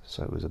bikes,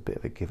 so it was a bit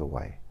of a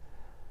giveaway.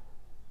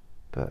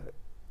 But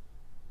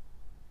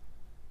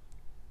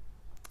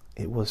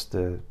it was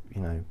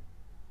my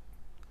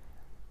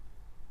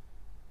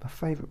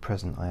favourite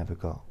present I ever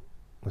got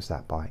was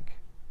that bike,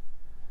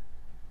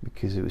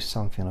 because it was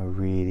something I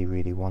really,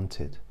 really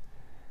wanted.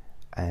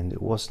 And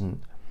it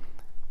wasn't,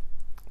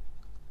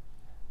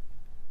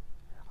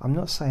 I'm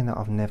not saying that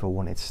I've never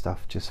wanted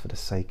stuff just for the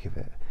sake of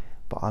it,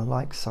 but I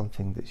like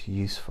something that's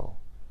useful.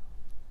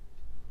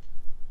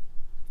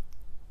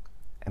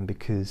 And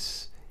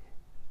because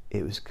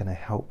it was going to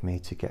help me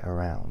to get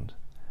around,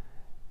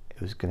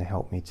 it was going to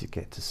help me to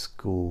get to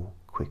school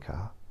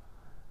quicker,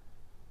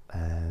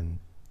 and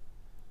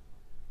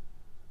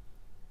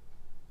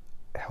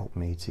help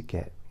me to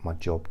get my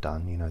job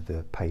done,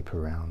 the paper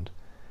round.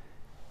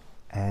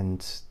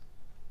 And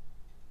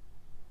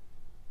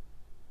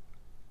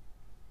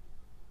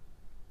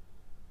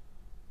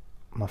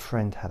my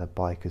friend had a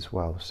bike as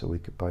well, so we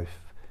could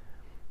both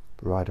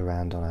ride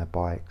around on our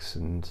bikes.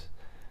 And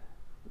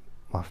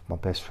my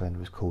best friend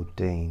was called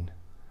Dean,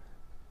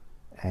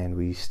 and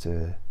we used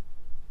to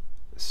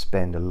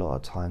spend a lot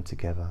of time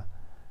together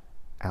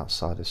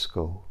outside of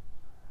school,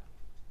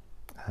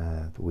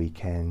 the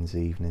weekends,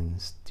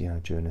 evenings,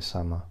 during the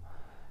summer,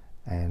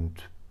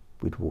 and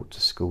we'd walk to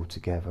school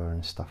together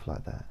and stuff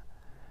like that.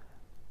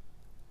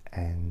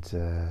 And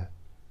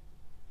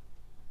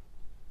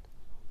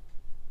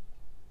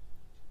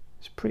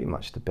it's pretty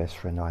much the best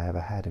friend I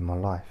ever had in my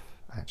life,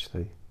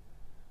 actually.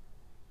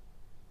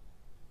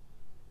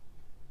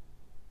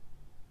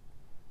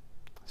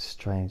 It's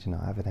strange,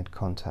 I haven't had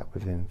contact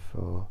with him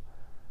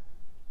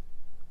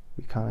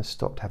we kind of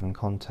stopped having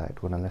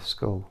contact when I left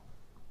school.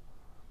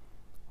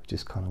 We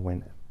just kind of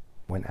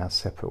went our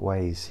separate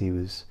ways. He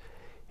was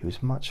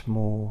much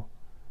more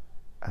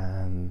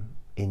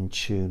in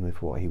tune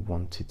with what he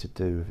wanted to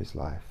do with his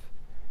life.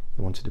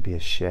 He wanted to be a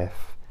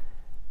chef,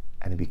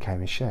 and he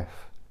became a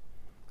chef.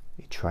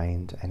 He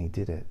trained and he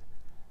did it.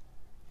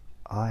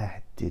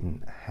 I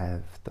didn't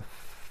have the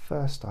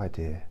first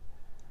idea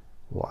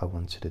what I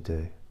wanted to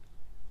do.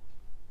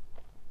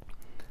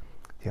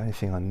 The only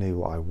thing I knew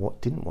what I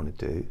didn't want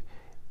to do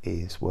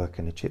is work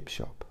in a chip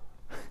shop.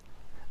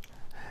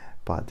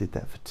 But I did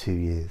that for 2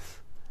 years.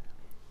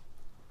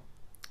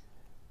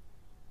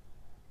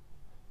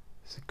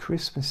 So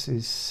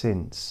Christmases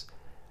since,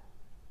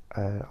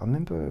 I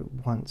remember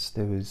once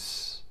I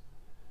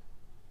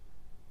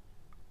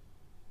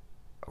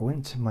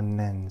went to my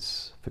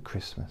nan's for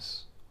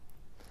Christmas,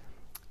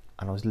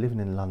 and I was living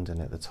in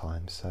London at the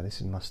time, so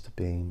this must have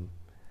been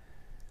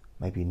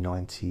maybe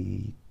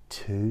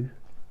 92,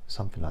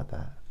 something like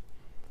that.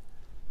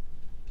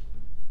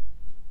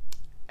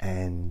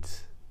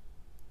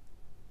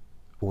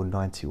 Or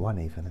 91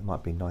 even, it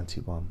might be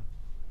 91.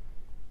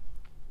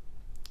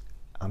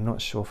 I'm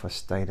not sure if I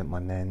stayed at my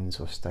nan's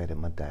or stayed at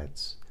my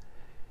dad's,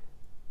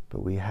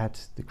 but we had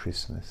the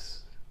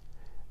Christmas,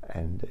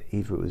 and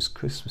either it was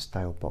Christmas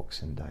Day or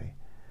Boxing Day,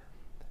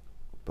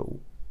 but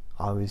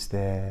I was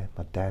there,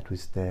 my dad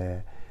was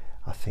there,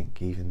 I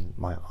think even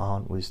my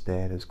aunt was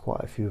there. There's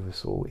quite a few of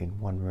us all in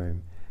one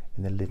room,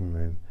 in the living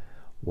room,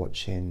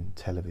 watching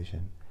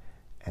television,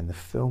 and the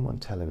film on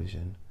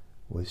television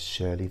was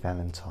Shirley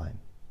Valentine.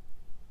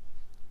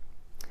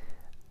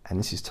 And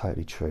this is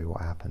totally true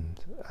what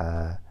happened.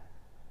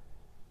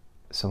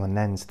 So my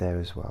nan's there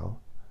as well,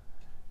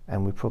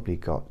 and we probably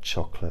got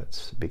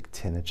chocolates, a big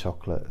tin of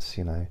chocolates,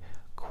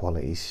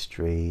 Quality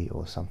Street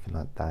or something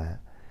like that.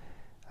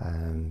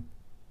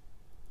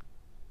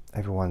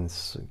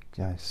 Everyone's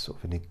sort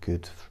of in a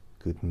good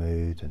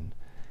mood and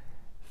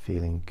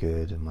feeling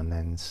good, and my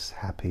nan's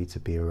happy to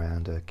be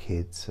around her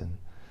kids, and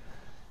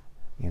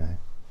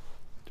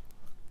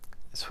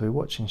so we're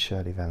watching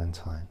Shirley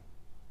Valentine,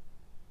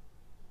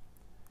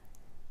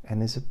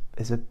 and there's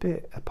a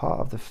part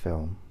of the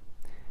film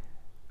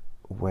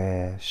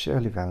where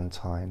Shirley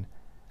Valentine,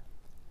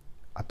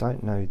 I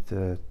don't know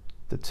the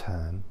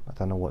term, I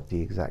don't know what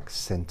the exact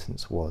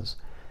sentence was,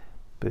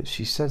 but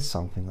she said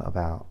something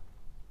about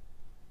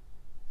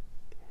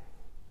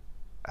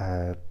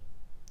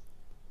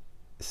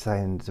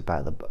saying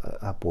about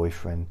her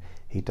boyfriend,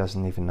 he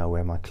doesn't even know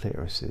where my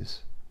clitoris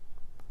is.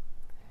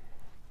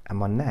 And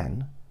my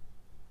nan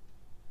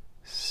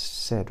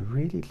said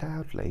really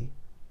loudly,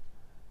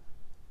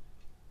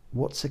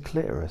 "What's a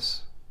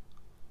clitoris?"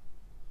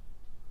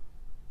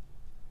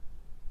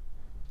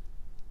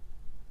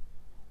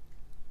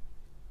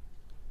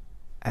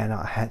 And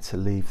I had to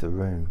leave the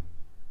room.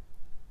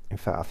 In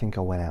fact, I think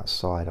I went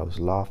outside. I was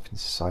laughing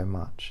so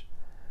much.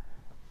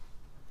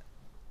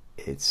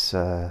 It's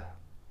because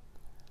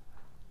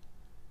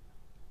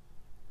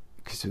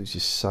it was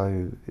just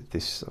so,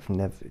 I've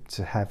never,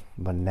 to have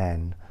my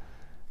nan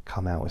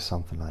come out with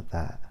something like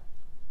that.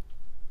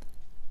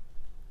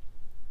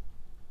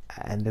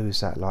 And there was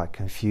that like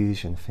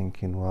confusion,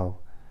 thinking, well,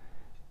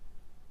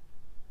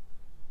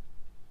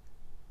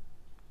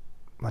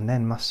 my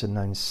nan must have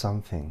known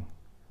something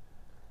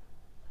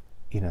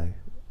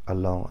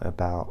along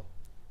about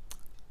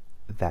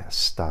that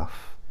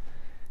stuff.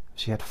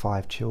 She had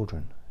 5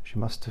 children. She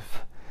must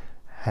have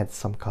had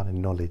some kind of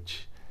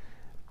knowledge,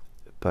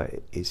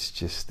 but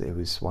it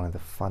was one of the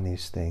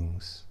funniest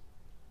things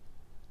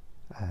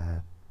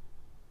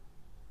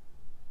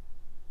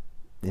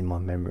in my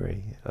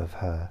memory of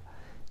her.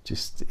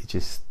 It's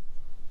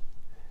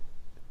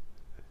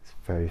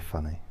very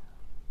funny.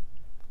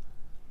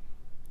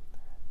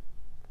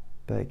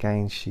 But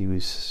again, she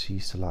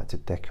used to like to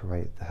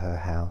decorate her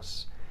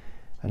house,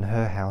 and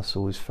her house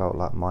always felt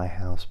like my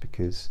house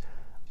because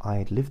I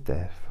had lived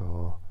there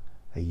for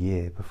a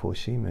year before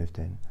she moved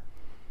in,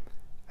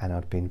 and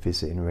I'd been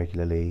visiting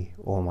regularly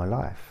all my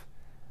life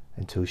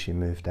until she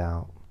moved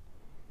out,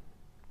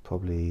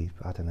 probably,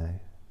 I don't know,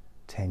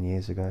 10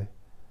 years ago.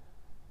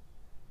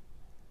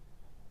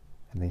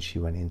 And then she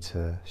went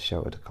into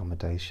sheltered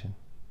accommodation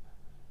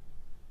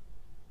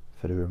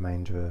for the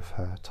remainder of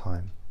her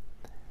time.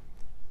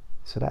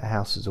 So that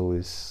house has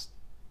always,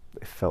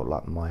 it felt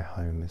like my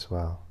home as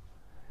well.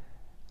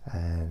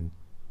 And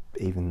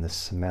even the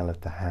smell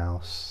of the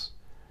house,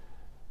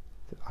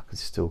 I could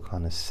still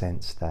kind of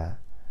sense that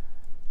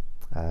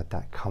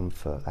that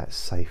comfort, that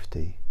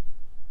safety.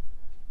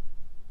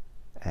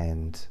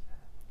 And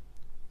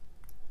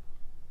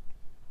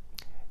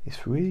it's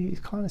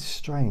kind of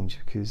strange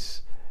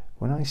because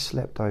when I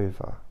slept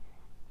over,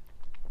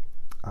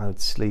 I would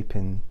sleep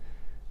in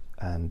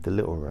the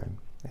little room.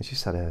 It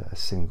just had a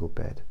single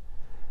bed,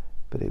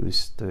 but it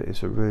was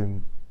a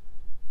room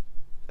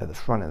at the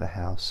front of the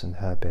house, and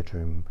her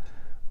bedroom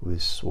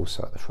was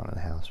also at the front of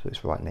the house, but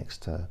it's right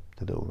next to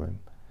the little room.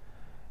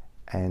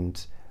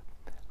 And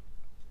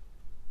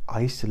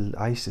I used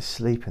to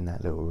sleep in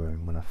that little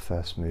room when I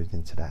first moved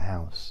into that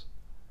house.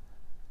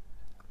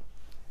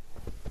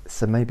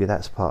 So maybe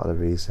that's part of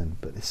the reason,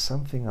 but there's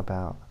something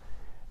about,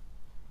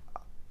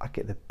 I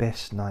get the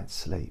best night's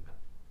sleep.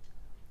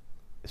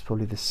 It's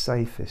probably the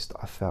safest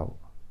I felt,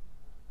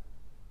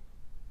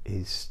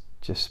 is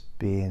just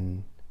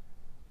being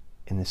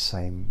in the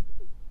same,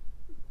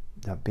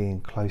 being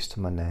close to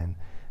my nan,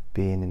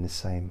 being in the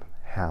same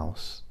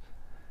house.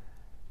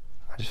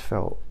 I just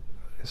felt,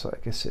 I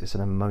guess it's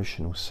an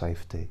emotional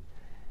safety.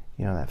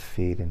 You know, that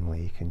feeling where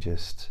you can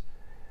just,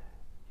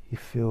 you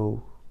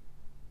feel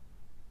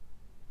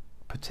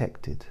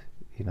protected,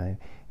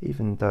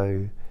 even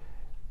though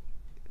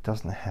it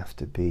doesn't have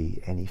to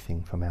be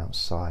anything from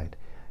outside.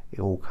 It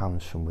all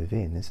comes from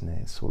within, isn't it?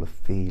 It's all a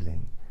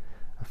feeling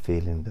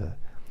that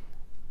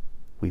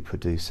we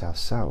produce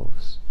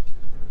ourselves.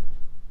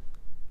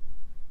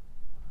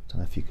 I don't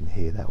know if you can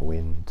hear that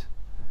wind.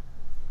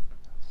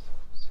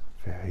 It's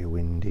very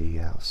windy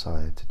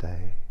outside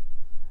today.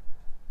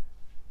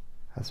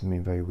 Hasn't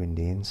been very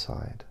windy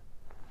inside.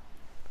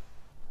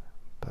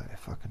 But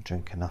if I can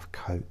drink enough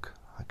Coke,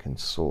 I can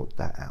sort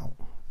that out.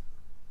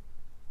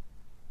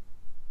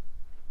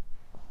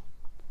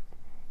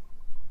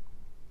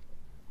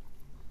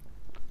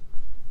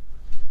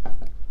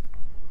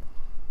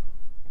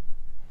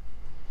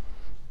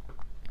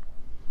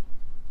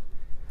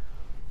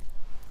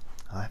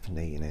 I haven't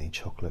eaten any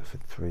chocolate for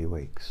 3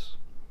 weeks.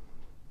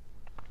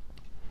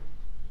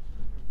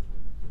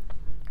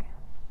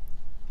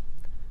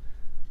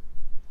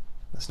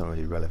 That's not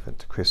really relevant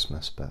to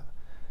Christmas, but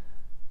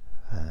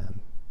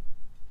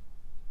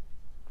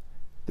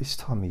this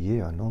time of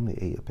year I normally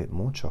eat a bit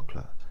more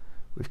chocolate.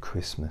 With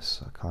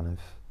Christmas I kind of,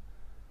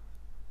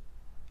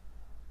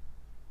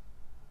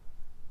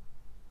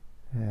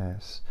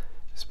 yes,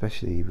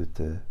 especially with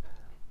the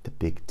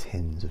big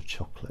tins of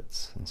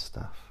chocolates and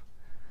stuff.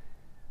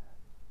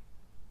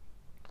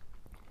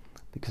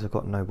 Because I've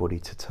got nobody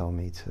to tell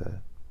me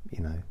to,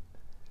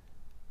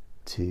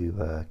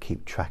 to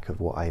keep track of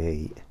what I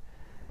eat,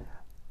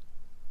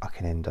 I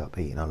can end up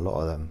eating a lot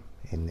of them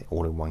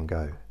all in one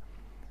go.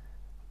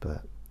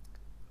 But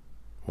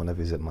when I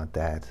visit my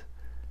dad,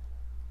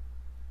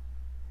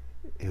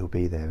 he'll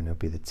be there and there'll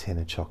be the tin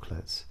of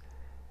chocolates,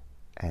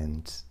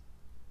 and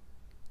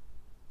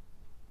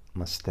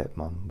my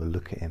stepmom will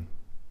look at him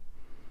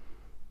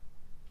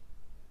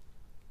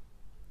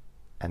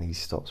and he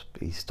stops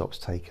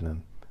taking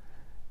them.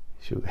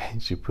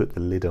 She'll put the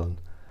lid on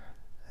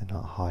and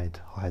I'll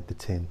hide the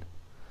tin.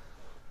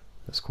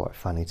 That's quite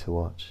funny to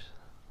watch.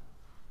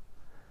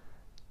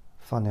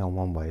 Funny on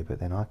one way, but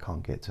then I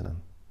can't get to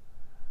them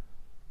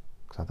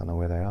because I don't know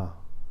where they are.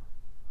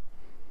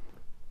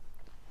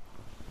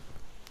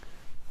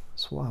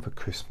 So what other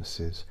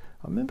Christmases?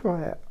 I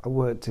remember I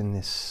worked in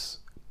this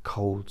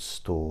cold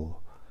store,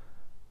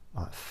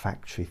 like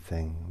factory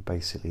thing.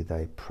 Basically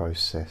they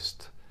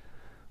processed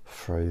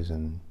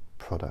frozen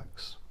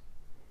products.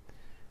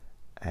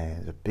 And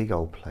it's a big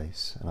old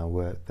place, and I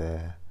worked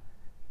there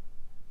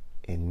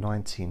in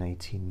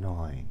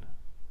 1989,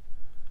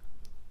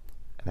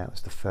 and that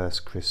was the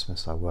first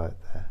Christmas I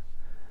worked there.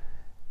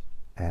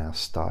 And I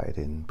started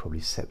in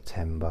probably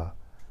September,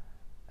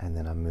 and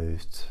then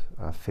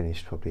I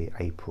finished probably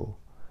April,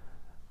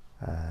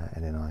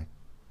 and then I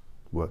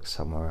worked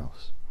somewhere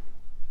else.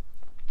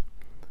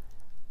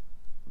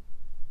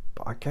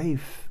 But I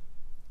gave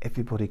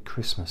everybody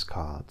Christmas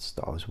cards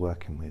that I was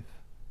working with,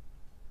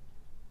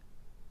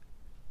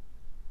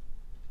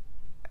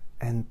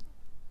 and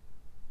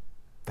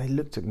they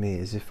looked at me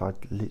as if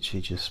I'd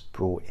literally just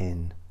brought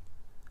in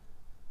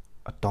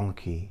a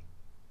donkey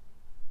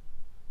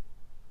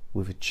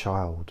with a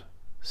child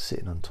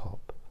sitting on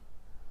top.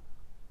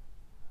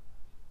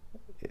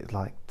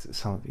 Like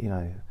some, you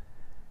know,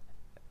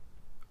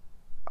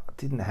 I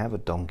didn't have a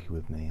donkey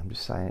with me. I'm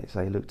just saying it.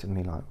 They looked at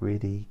me like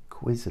really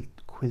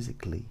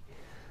quizzically.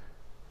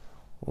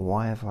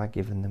 Why have I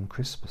given them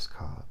Christmas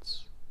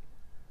cards?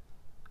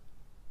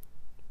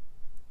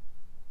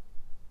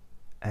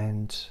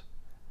 And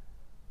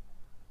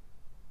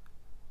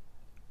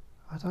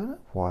I don't know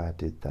why I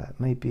did that.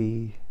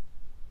 Maybe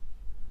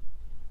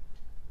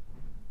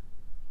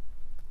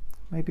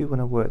when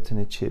I worked in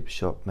a chip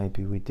shop,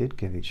 maybe we did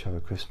give each other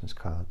Christmas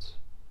cards.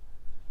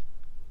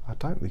 I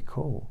don't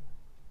recall.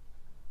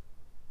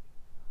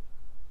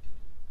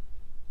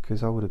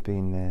 Because I would have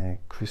been there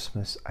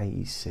Christmas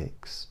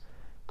 86,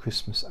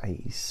 Christmas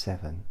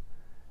 87,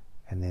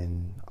 and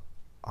then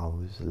I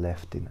was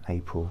left in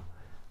April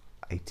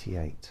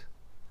 88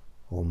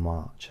 or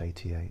March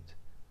 88.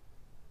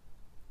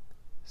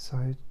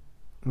 So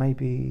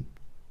maybe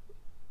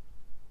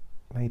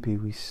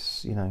we,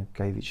 you know,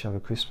 gave each other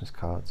Christmas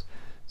cards.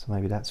 So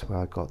maybe that's where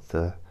I got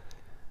the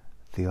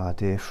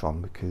idea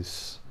from,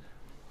 because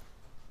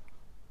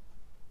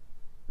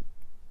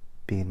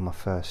being my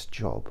first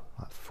job,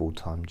 like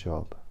full-time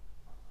job,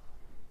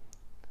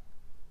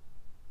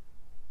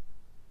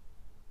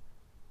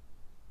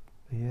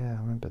 but yeah,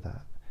 I remember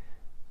that.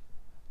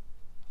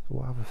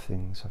 What other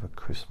things, other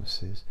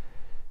Christmases?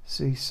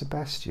 See,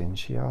 Sebastian,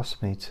 she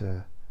asked me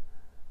to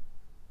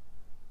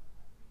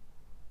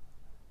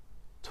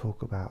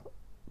talk about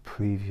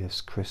previous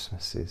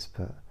Christmases,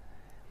 but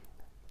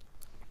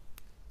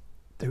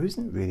there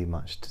isn't really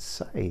much to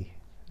say.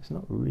 There's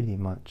not really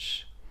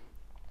much,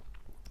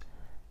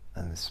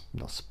 and it's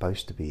not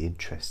supposed to be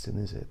interesting,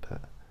 is it?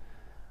 But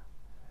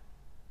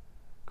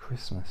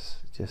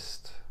Christmas,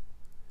 just,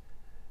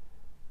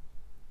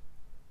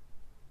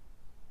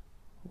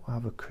 what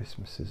other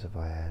Christmases have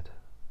I had?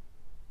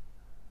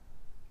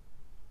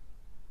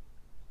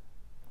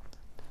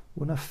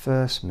 When I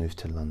first moved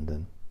to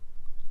London,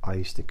 I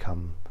used to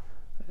come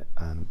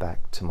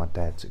back to my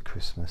dad's at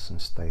Christmas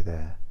and stay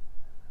there.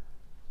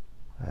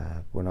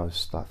 When I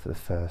was like for the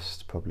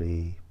first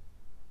probably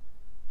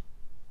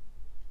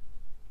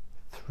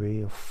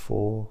 3 or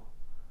 4,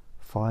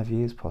 5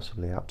 years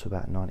possibly, up to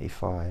about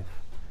 95.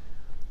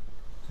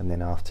 And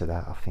then after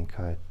that I think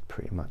I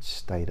pretty much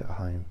stayed at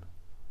home,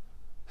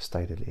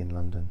 stayed in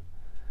London.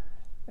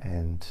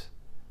 And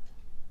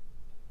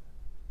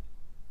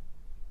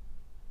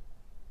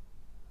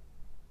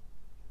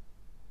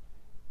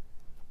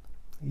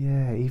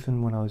yeah,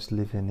 even when I was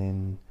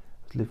living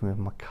with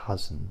my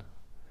cousin,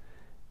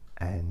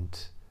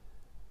 and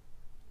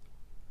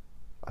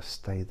I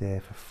stayed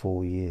there for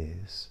 4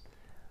 years,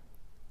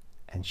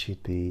 and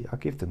I'd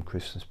give them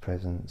Christmas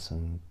presents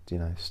and, you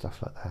know,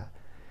 stuff like that,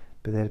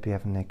 but they'd be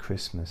having their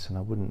Christmas, and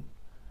I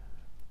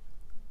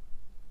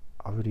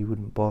really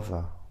wouldn't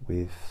bother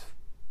with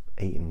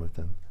eating with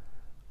them.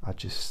 I'd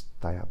just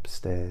stay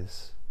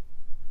upstairs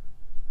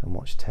and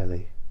watch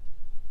telly.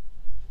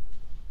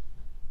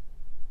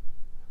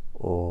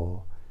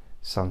 Or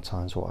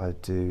sometimes what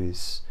I'd do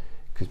is,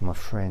 because my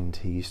friend,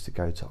 he used to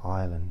go to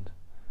Ireland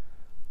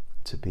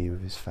to be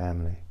with his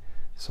family,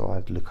 so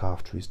I'd look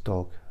after his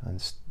dog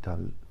and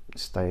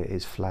stay at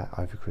his flat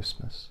over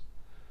Christmas.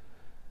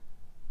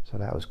 So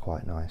that was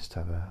quite nice to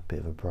have a bit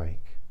of a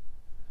break.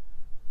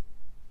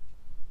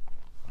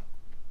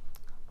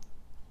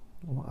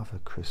 What other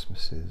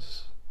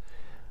Christmases?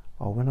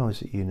 Oh, when I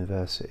was at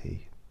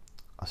university,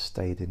 I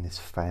stayed in this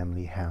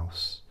family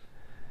house.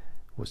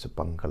 It was a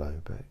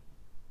bungalow, but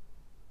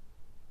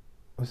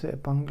was it a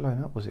bungalow?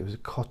 No, it was a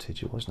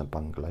cottage. It wasn't a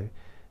bungalow.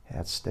 It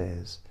had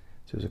stairs,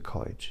 so it was a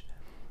cottage,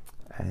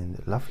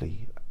 and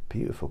lovely,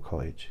 beautiful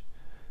cottage,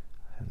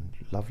 and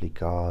lovely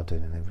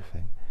garden and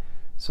everything.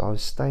 So I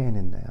was staying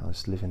in there. I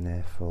was living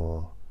there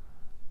for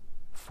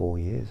 4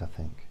 years, I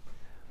think,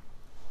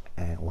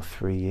 or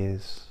 3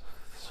 years.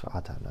 So I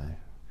don't know.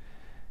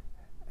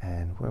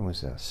 And when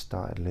was it? I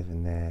started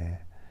living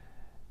there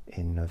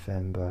in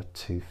November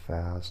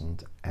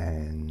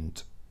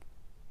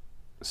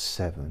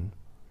 2007,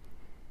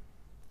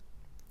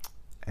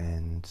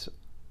 and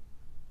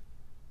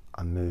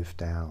I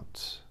moved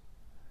out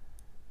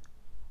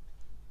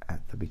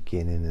at the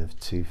beginning of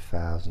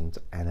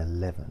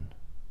 2011.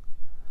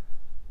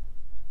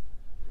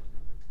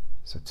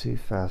 So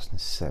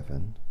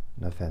 2007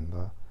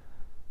 November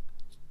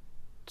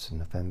to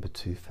November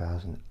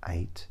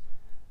 2008,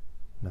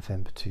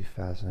 November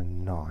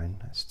 2009,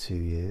 that's 2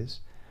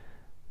 years,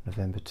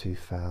 November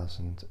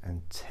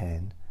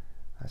 2010,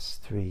 that's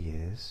 3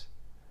 years.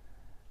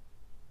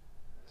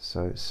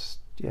 So it's,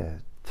 yeah,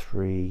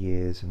 3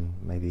 years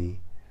and maybe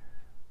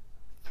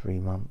 3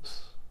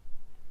 months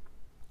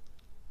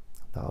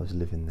that I was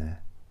living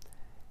there.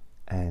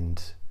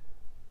 And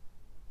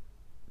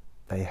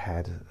they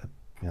had,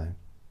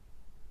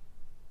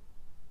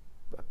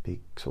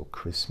 big sort of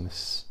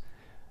Christmas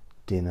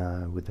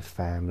dinner with the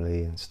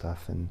family and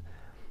stuff, and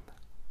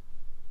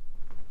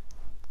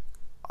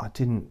I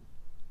think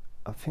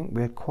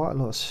we had quite a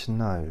lot of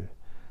snow,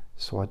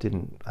 so I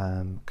couldn't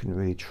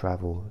really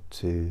travel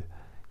to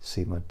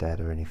see my dad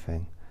or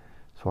anything,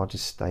 so I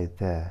just stayed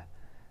there,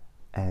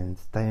 and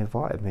they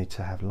invited me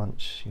to have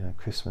lunch,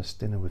 Christmas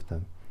dinner with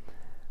them,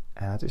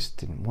 and I just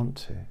didn't want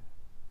to.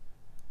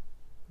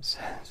 So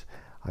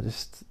I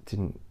just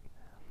didn't,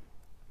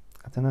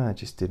 I don't know, I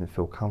just didn't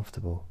feel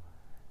comfortable,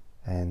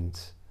 and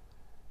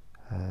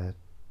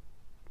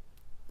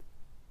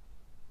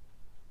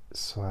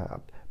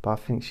but I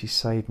think she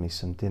saved me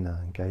some dinner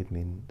and gave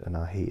me, and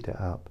I heated it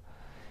up.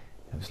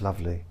 It was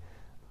lovely.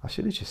 I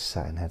should have just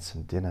sat and had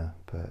some dinner,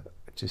 but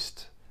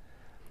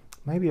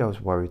maybe I was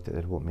worried that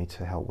they'd want me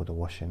to help with the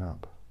washing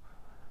up.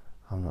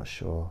 I'm not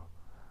sure,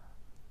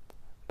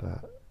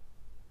 but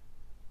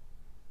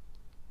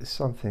it's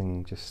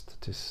something just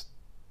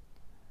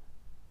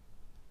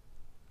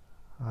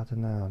I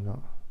don't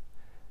know.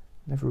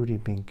 Never really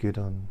been great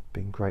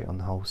on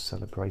the whole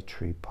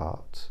celebratory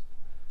part.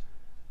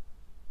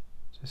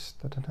 I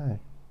don't know,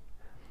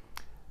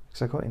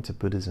 because I got into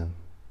Buddhism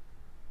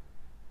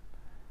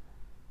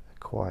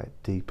quite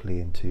deeply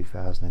in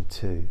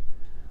 2002,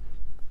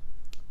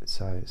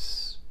 so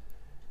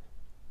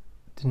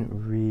didn't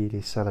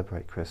really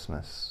celebrate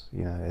Christmas,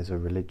 as a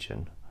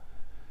religion,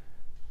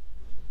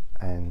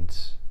 and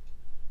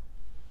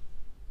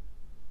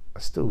I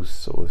still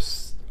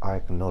I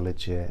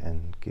acknowledge it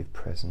and give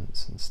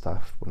presents and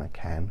stuff when I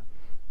can,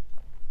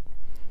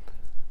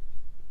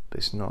 but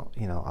it's not,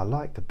 I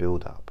like the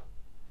build-up.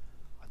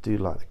 I do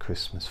like the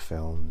Christmas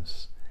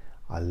films.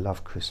 I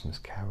love Christmas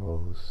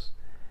carols,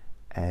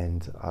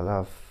 and I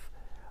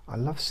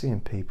love seeing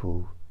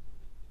people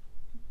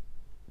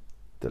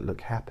that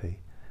look happy,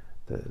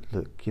 that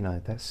look,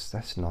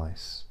 that's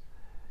nice.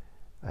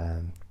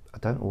 I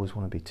don't always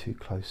want to be too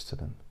close to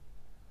them,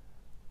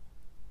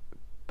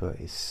 but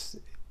it's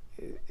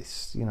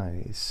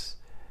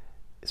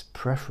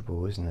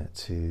preferable, isn't it,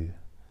 to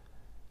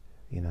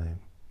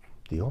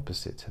the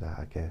opposite to that,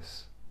 I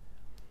guess.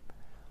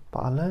 But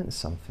I learned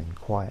something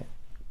quite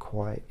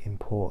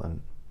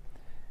important.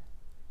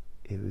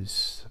 It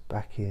was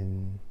back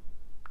in,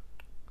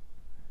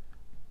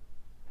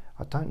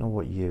 I don't know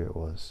what year it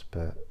was,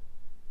 but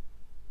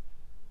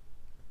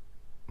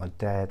my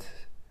dad,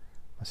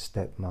 my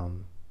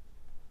stepmum,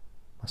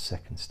 my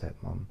second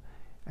stepmum,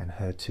 and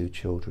her 2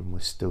 children were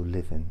still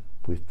living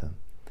with them.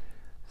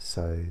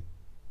 So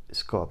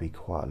it's got to be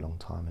quite a long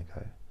time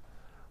ago.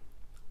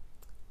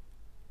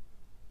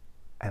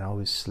 And I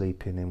was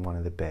sleeping in one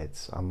of the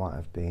beds. I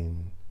was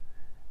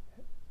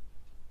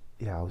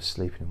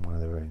sleeping in one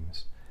of the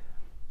rooms.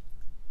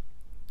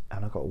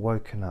 And I got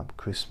woken up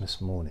Christmas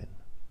morning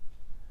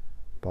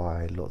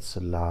by lots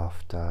of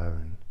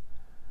laughter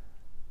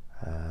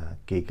and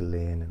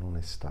giggling and all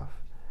this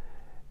stuff.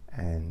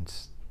 And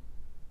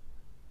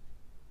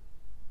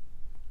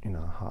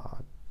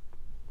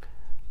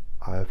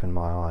I opened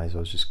my eyes. I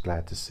was just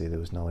glad to see there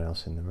was no one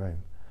else in the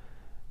room.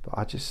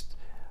 But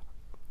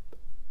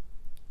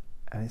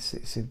and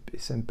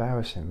it's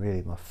embarrassing,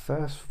 really. My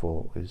first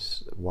thought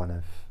was one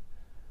of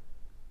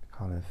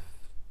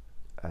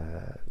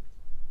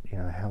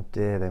how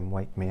dare them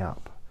wake me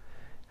up,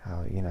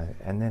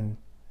 and then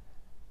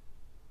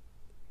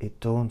it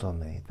dawned on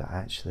me that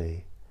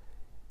actually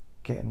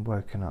getting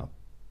woken up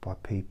by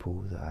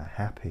people that are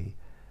happy,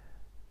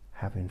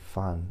 having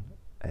fun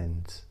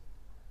and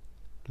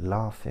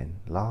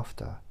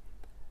laughter,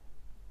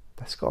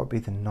 that's got to be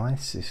the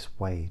nicest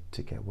way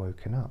to get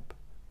woken up,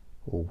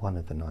 or one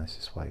of the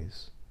nicest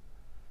ways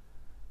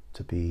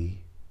to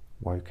be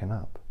woken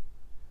up.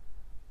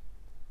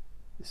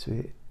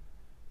 So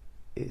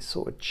it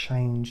sort of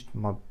changed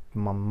my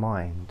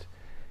mind,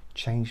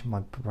 changed my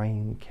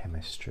brain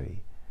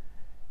chemistry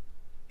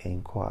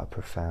in quite a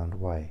profound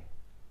way.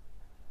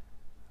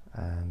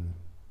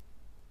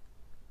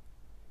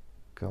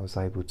 I was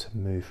able to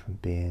move from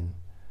being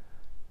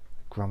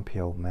a grumpy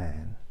old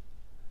man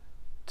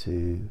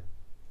to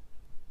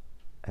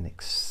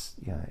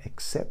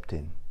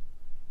accepting,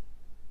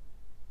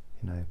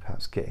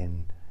 perhaps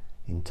getting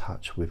in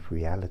touch with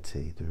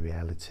reality, the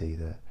reality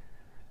that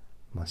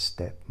my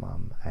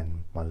stepmum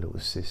and my little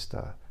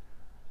sister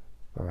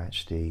were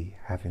actually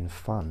having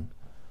fun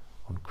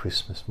on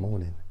Christmas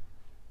morning,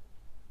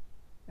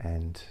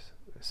 and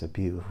it's a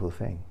beautiful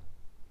thing.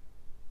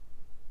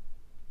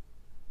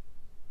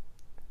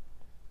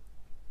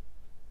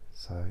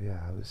 So yeah,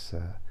 I was,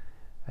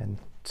 and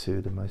 2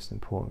 of the most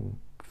important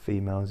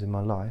females in my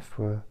life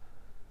were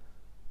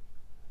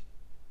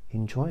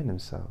enjoying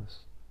themselves.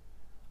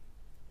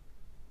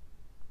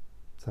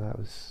 So that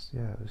was,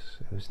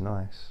 it was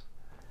nice.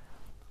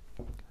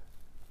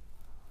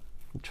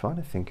 I'm trying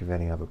to think of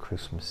any other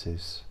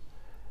Christmases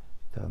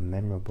that are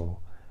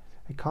memorable.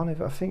 I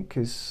think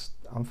because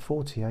I'm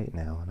 48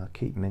 now and I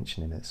keep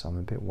mentioning it, so I'm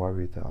a bit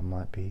worried that I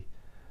might be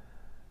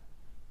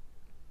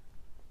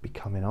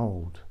becoming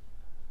old.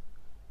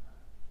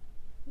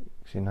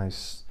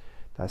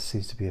 That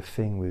seems to be a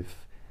thing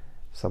with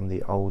some of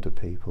the older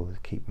people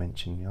keep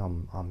mentioning,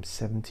 I'm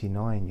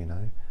 79, you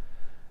know,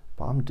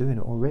 but I'm doing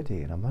it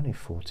already and I'm only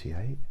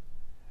 48.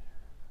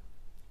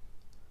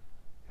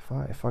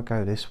 If I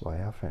go this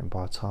way, I think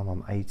by the time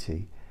I'm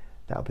 80,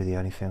 that'll be the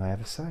only thing I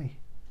ever say.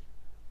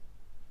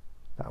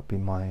 That'll be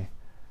my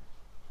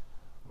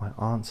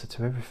answer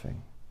to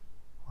everything.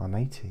 I'm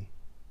 80.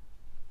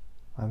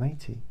 I'm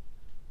 80.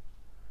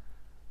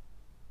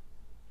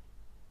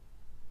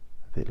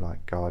 A bit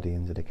like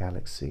Guardians of the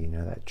Galaxy, you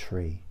know, that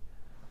tree.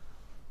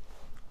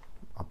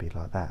 I'll be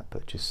like that,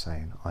 but just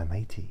saying, I'm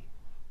 80.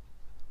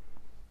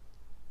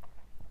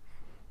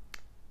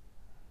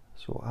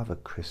 So what other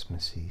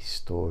Christmassy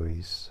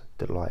stories,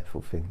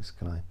 delightful things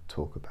can I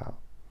talk about?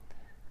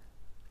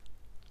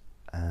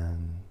 I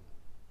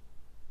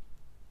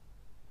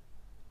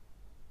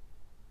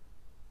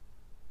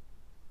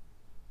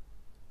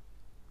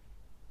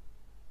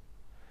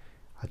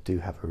do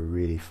have a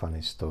really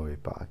funny story,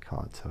 but I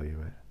can't tell you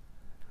it.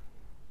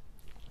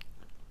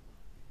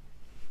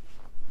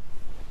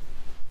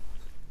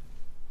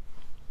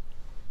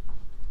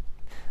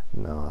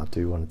 No, I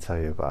do want to tell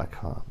you, but I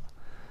can't.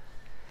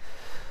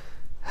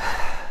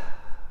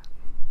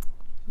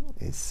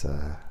 It's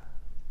so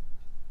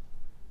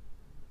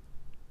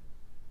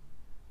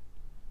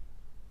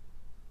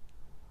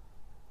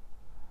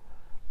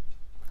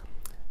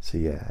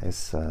yeah,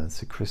 it's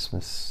a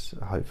Christmas.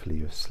 Hopefully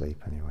you're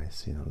asleep anyway,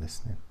 so you're not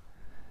listening,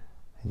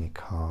 and you're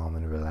calm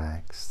and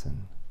relaxed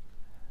and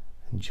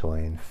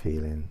enjoying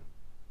feeling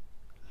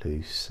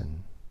loose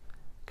and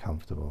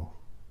comfortable.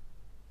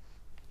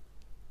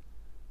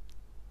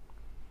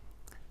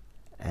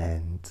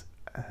 And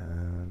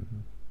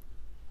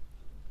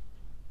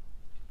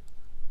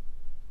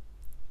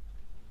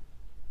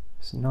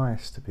it's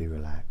nice to be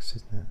relaxed,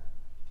 isn't it?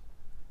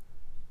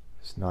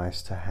 It's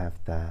nice to have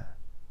that,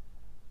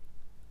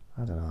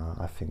 I don't know,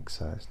 I think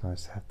so, it's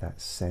nice to have that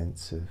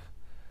sense of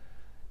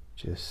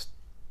just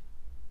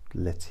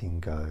letting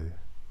go.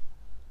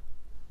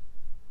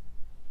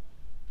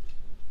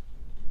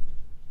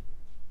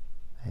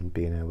 And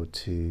being able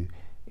to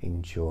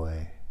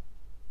enjoy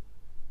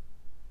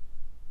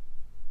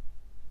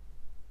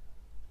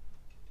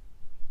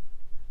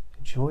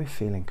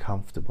feeling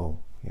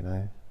comfortable, you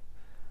know.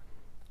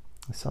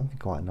 There's something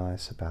quite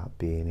nice about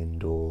being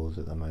indoors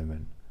at the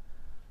moment.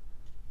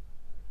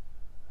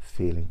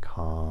 Feeling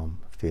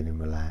calm, feeling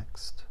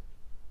relaxed.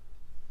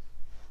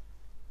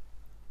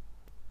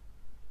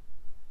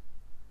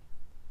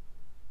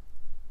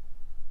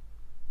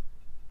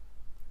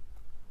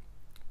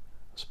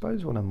 I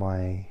suppose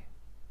I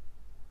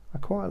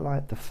quite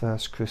like the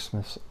first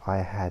Christmas I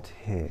had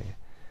here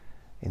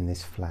in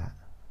this flat,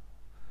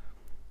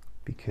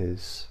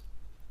 because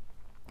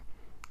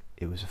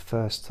it was the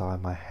first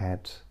time I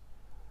had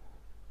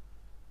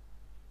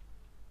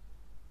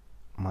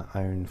my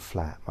own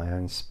flat, my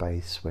own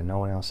space where no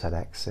one else had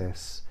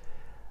access.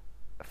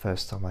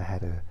 First time I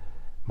had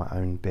my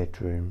own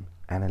bedroom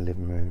and a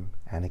living room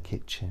and a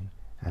kitchen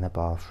and a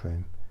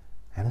bathroom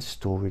and a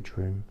storage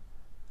room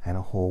and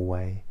a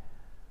hallway,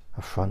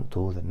 a front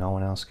door that no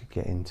one else could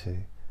get into.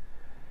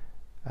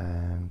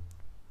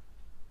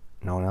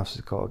 No one else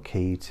has got a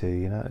key to,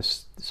 you know.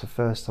 It's the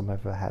first time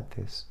I've ever had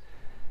this,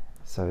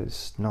 so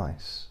it's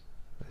nice.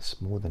 It's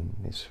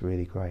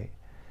really great.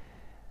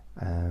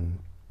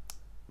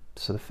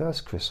 So the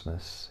first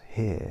Christmas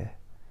here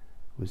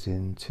was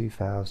in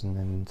 2000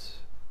 and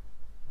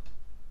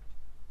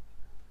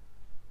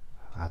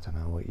I don't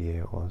know what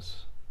year it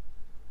was.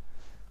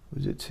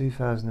 Was it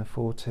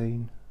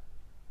 2014?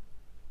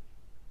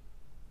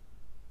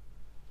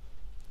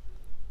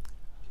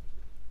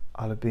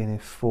 I'll have been here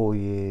 4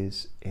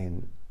 years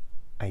in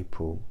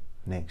April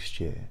next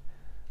year.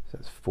 So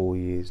that's 4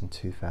 years in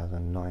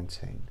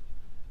 2019.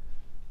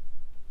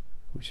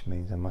 Which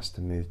means I must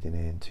have moved in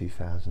here in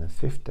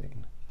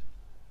 2015.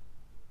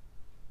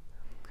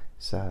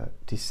 So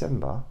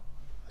December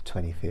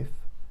 25th,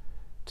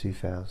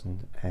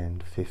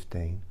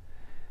 2015,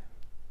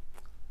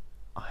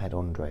 I had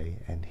Andre,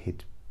 and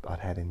I'd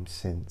had him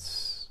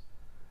since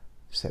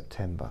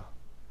September.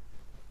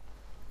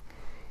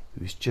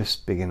 It was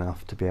just big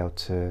enough to be able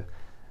to,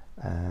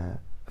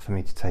 for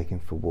me to take him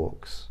for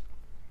walks.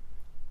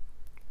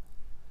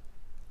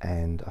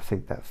 And I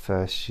think that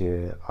first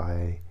year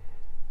I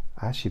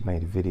actually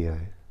made a video,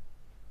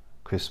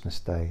 Christmas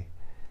Day,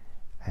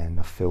 and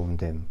I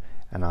filmed him,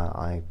 and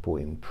I bought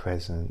him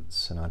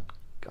presents, and I'd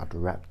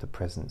wrapped the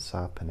presents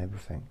up and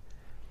everything,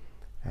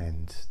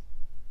 and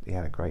he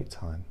had a great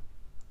time.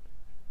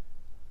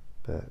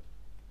 But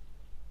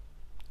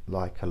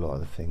like a lot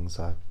of the things,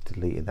 I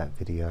deleted that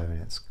video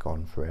and it's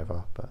gone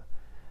forever. But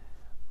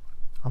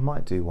I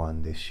might do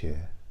one this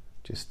year,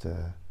 just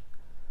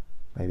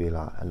maybe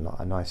like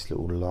a nice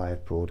little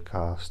live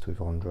broadcast with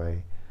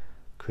Andre,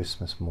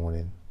 Christmas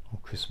morning or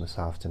Christmas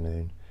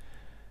afternoon,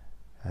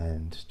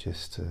 and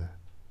just to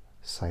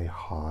say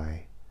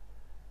hi,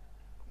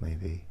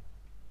 maybe.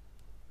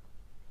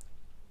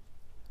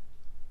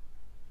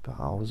 But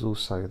I was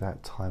also,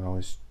 that time I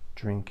was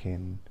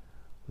drinking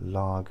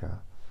lager,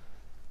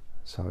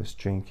 so I was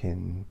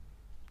drinking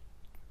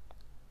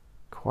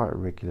quite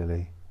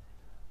regularly,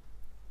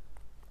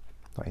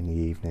 like in the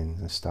evenings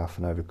and stuff.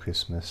 And over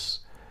Christmas,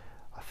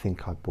 I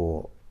think I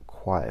bought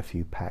quite a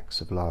few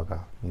packs of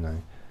lager, you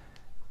know,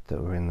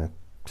 that were in the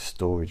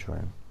storage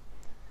room.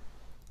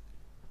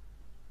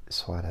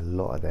 So I had a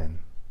lot of them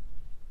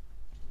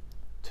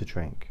to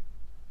drink.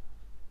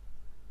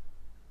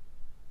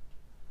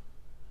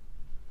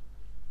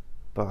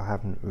 But I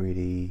haven't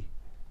really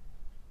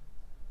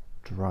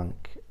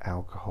drunk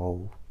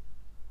alcohol,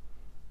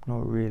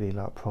 not really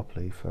like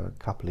properly, for a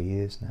couple of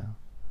years now.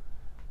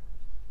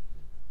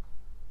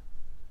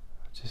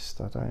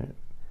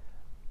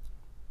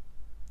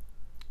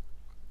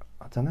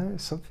 I don't know,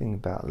 something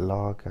about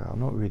lager. I've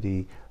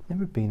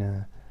never been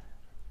a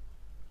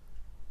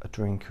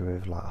drinker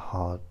of like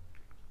hard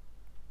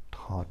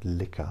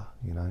liquor,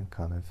 you know,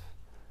 kind of.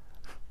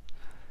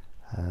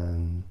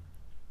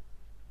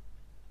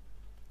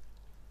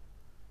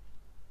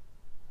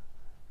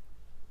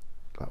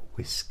 Like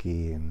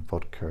whiskey and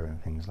vodka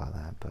and things like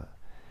that, but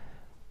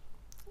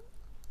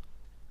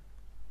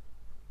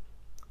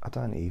I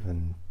don't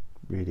even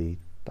really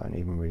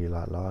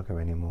like lager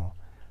anymore.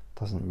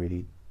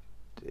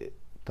 It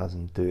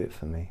doesn't do it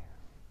for me.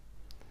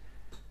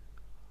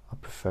 I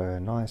prefer a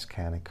nice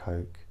can of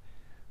Coke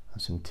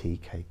and some tea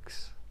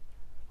cakes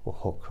or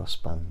hot cross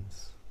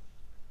buns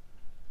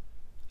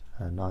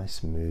and a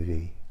nice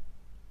movie.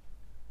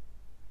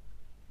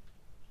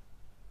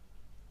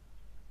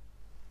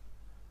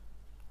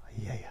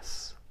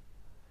 Yes.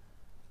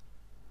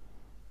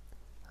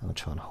 I'm gonna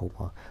try and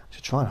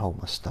hold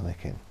my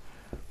stomach in.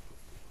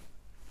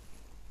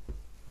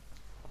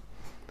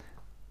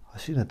 I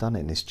shouldn't have done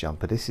it in this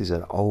jumper. This is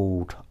an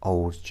old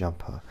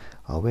jumper.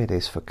 I wear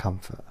this for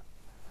comfort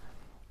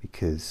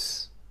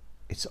because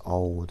it's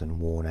old and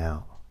worn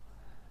out,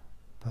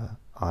 but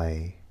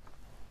I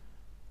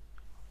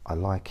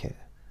like it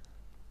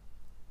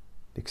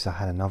because I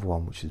had another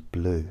one which is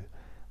blue,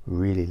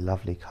 really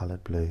lovely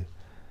coloured blue,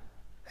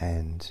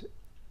 and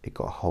it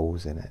got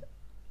holes in it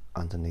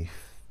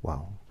underneath.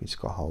 Well, it's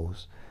got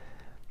holes,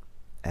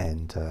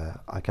 and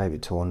I gave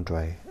it to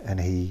Andre, and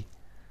he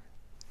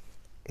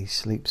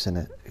sleeps in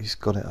it. He's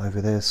got it over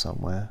there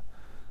somewhere.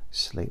 He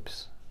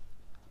sleeps.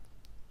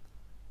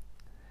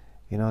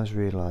 You know, I was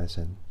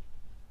realising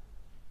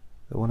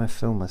that when I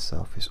film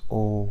myself, it's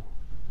all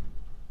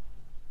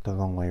the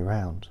wrong way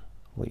round.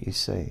 What you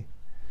see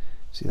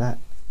that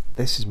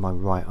this is my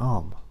right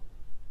arm,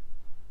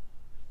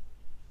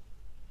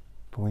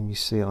 but when you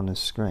see it on the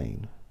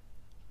screen,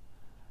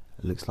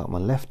 it looks like my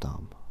left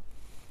arm,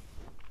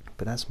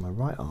 but that's my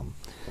right arm.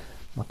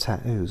 My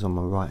tattoo's on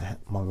my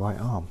right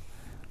arm,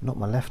 not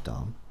my left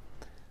arm.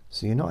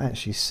 So you're not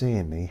actually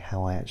seeing me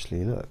how I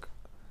actually look.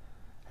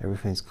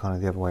 Everything's kind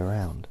of the other way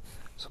around.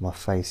 So my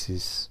face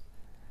is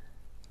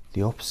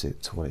the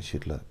opposite to what it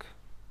should look.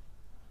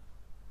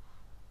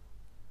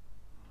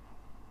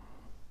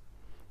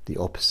 The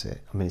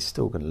opposite. I mean, it's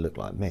still going to look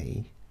like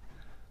me,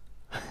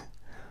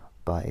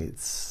 but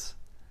it's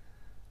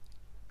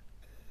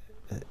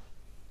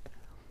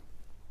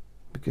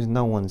because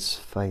no one's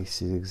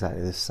face is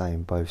exactly the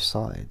same both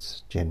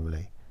sides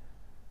generally.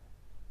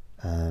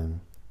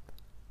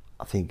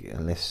 I think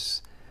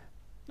unless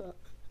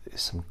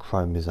there's some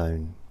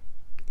chromosome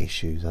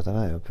issues, I don't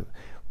know, but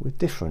we're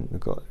different.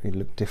 We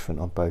look different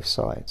on both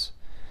sides.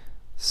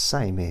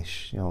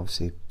 Same-ish, you know,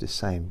 obviously the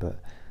same,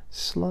 but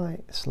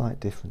slight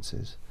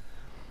differences.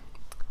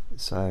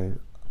 So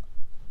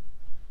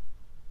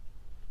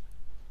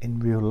in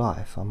real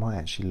life, I might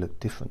actually look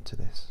different to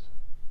this.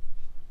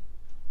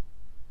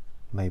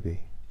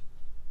 Maybe.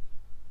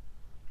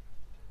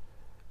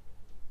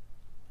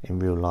 In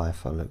real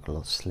life, I look a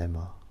lot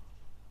slimmer.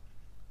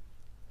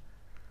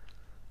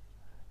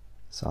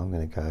 So I'm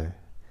going to go.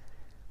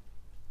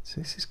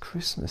 So this is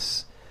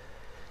Christmas.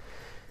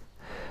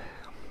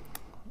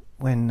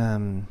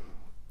 When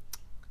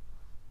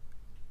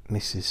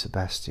Mrs.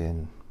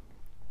 Sebastian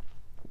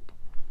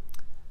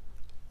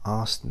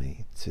asked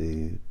me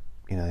to,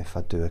 you know, if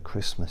I'd do a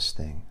Christmas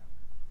thing,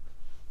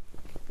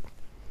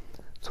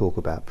 talk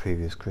about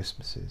previous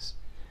Christmases,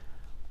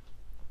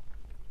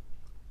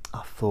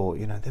 I thought,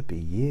 you know, there'd be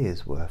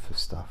years worth of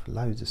stuff,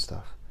 loads of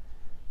stuff,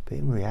 but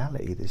in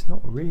reality there's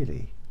not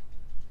really.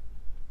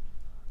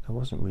 There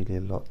wasn't really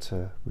a lot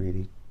to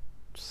really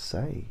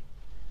say.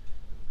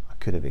 I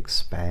could have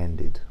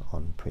expanded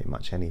on pretty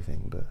much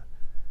anything, but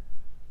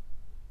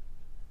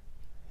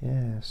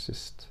yeah, it's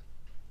just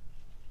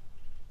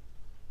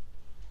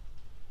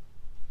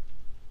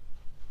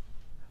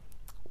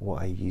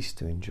what I used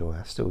to enjoy,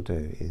 I still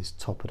do, is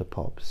Top of the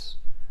Pops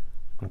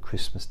on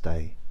Christmas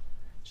Day.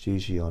 It's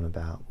usually on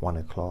about 1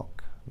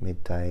 o'clock,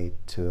 midday,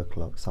 2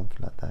 o'clock, something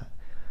like that,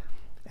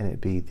 and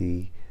it'd be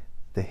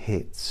the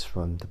hits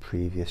from the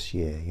previous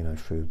year, you know,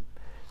 through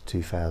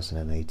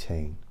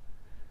 2018,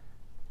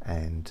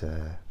 and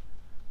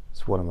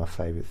it's one of my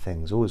favourite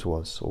things, always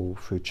was, all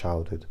through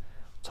childhood.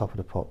 Top of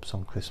the Pops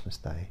on Christmas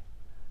Day,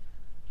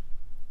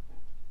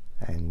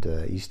 and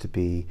it used to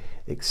be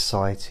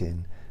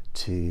exciting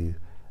to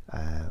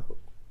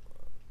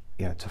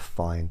to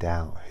find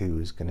out who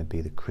was going to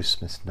be the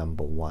Christmas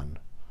 #1.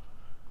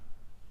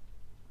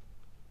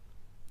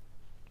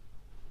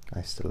 I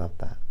used to love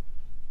that.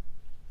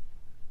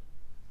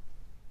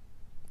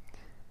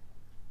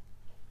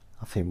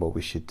 I think what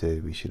we should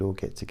do, we should all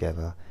get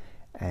together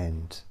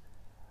and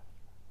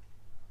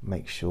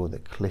make sure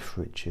that Cliff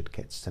Richard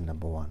gets to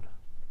 #1.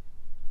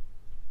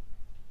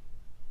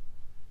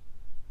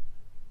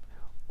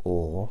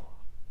 Or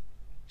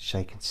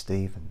Shakin'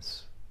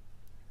 Stevens.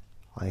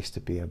 I used to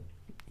be a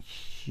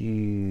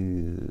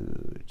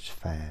huge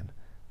fan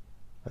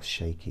of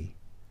Shaky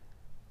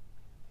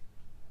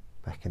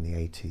back in the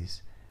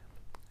 80s,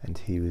 and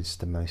he was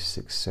the most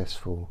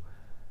successful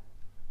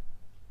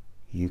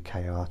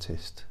UK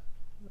artist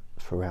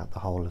throughout the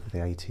whole of the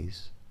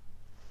 80s.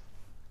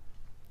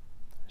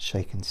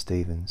 Shakin'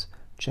 Stevens,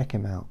 check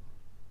him out.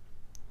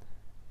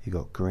 You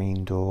got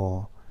Green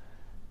Door,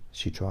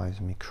 She Drives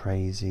Me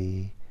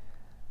Crazy,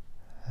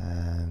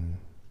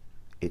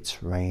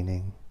 It's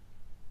Raining.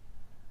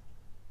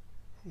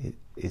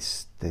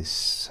 There's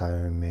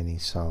so many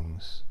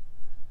songs.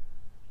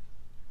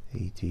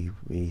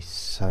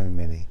 So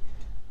many.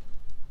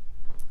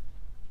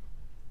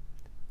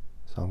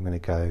 So I'm going to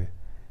go.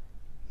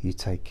 You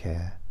take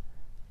care,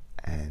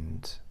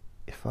 and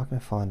if I can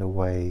find a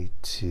way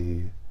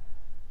to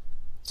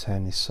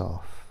turn this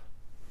off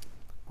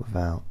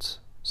without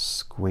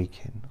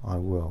squeaking, I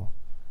will.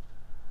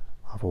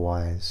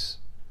 Otherwise,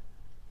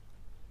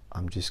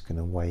 I'm just going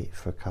to wait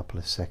for a couple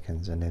of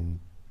seconds and then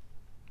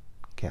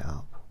get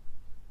up.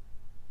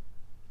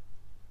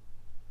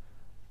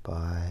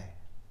 Bye.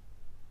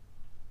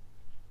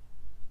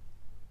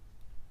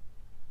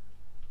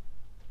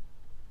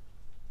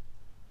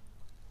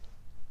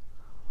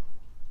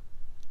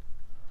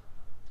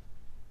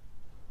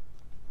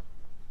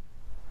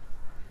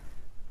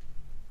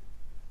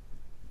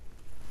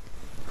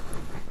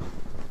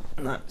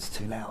 No, it's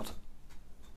too loud.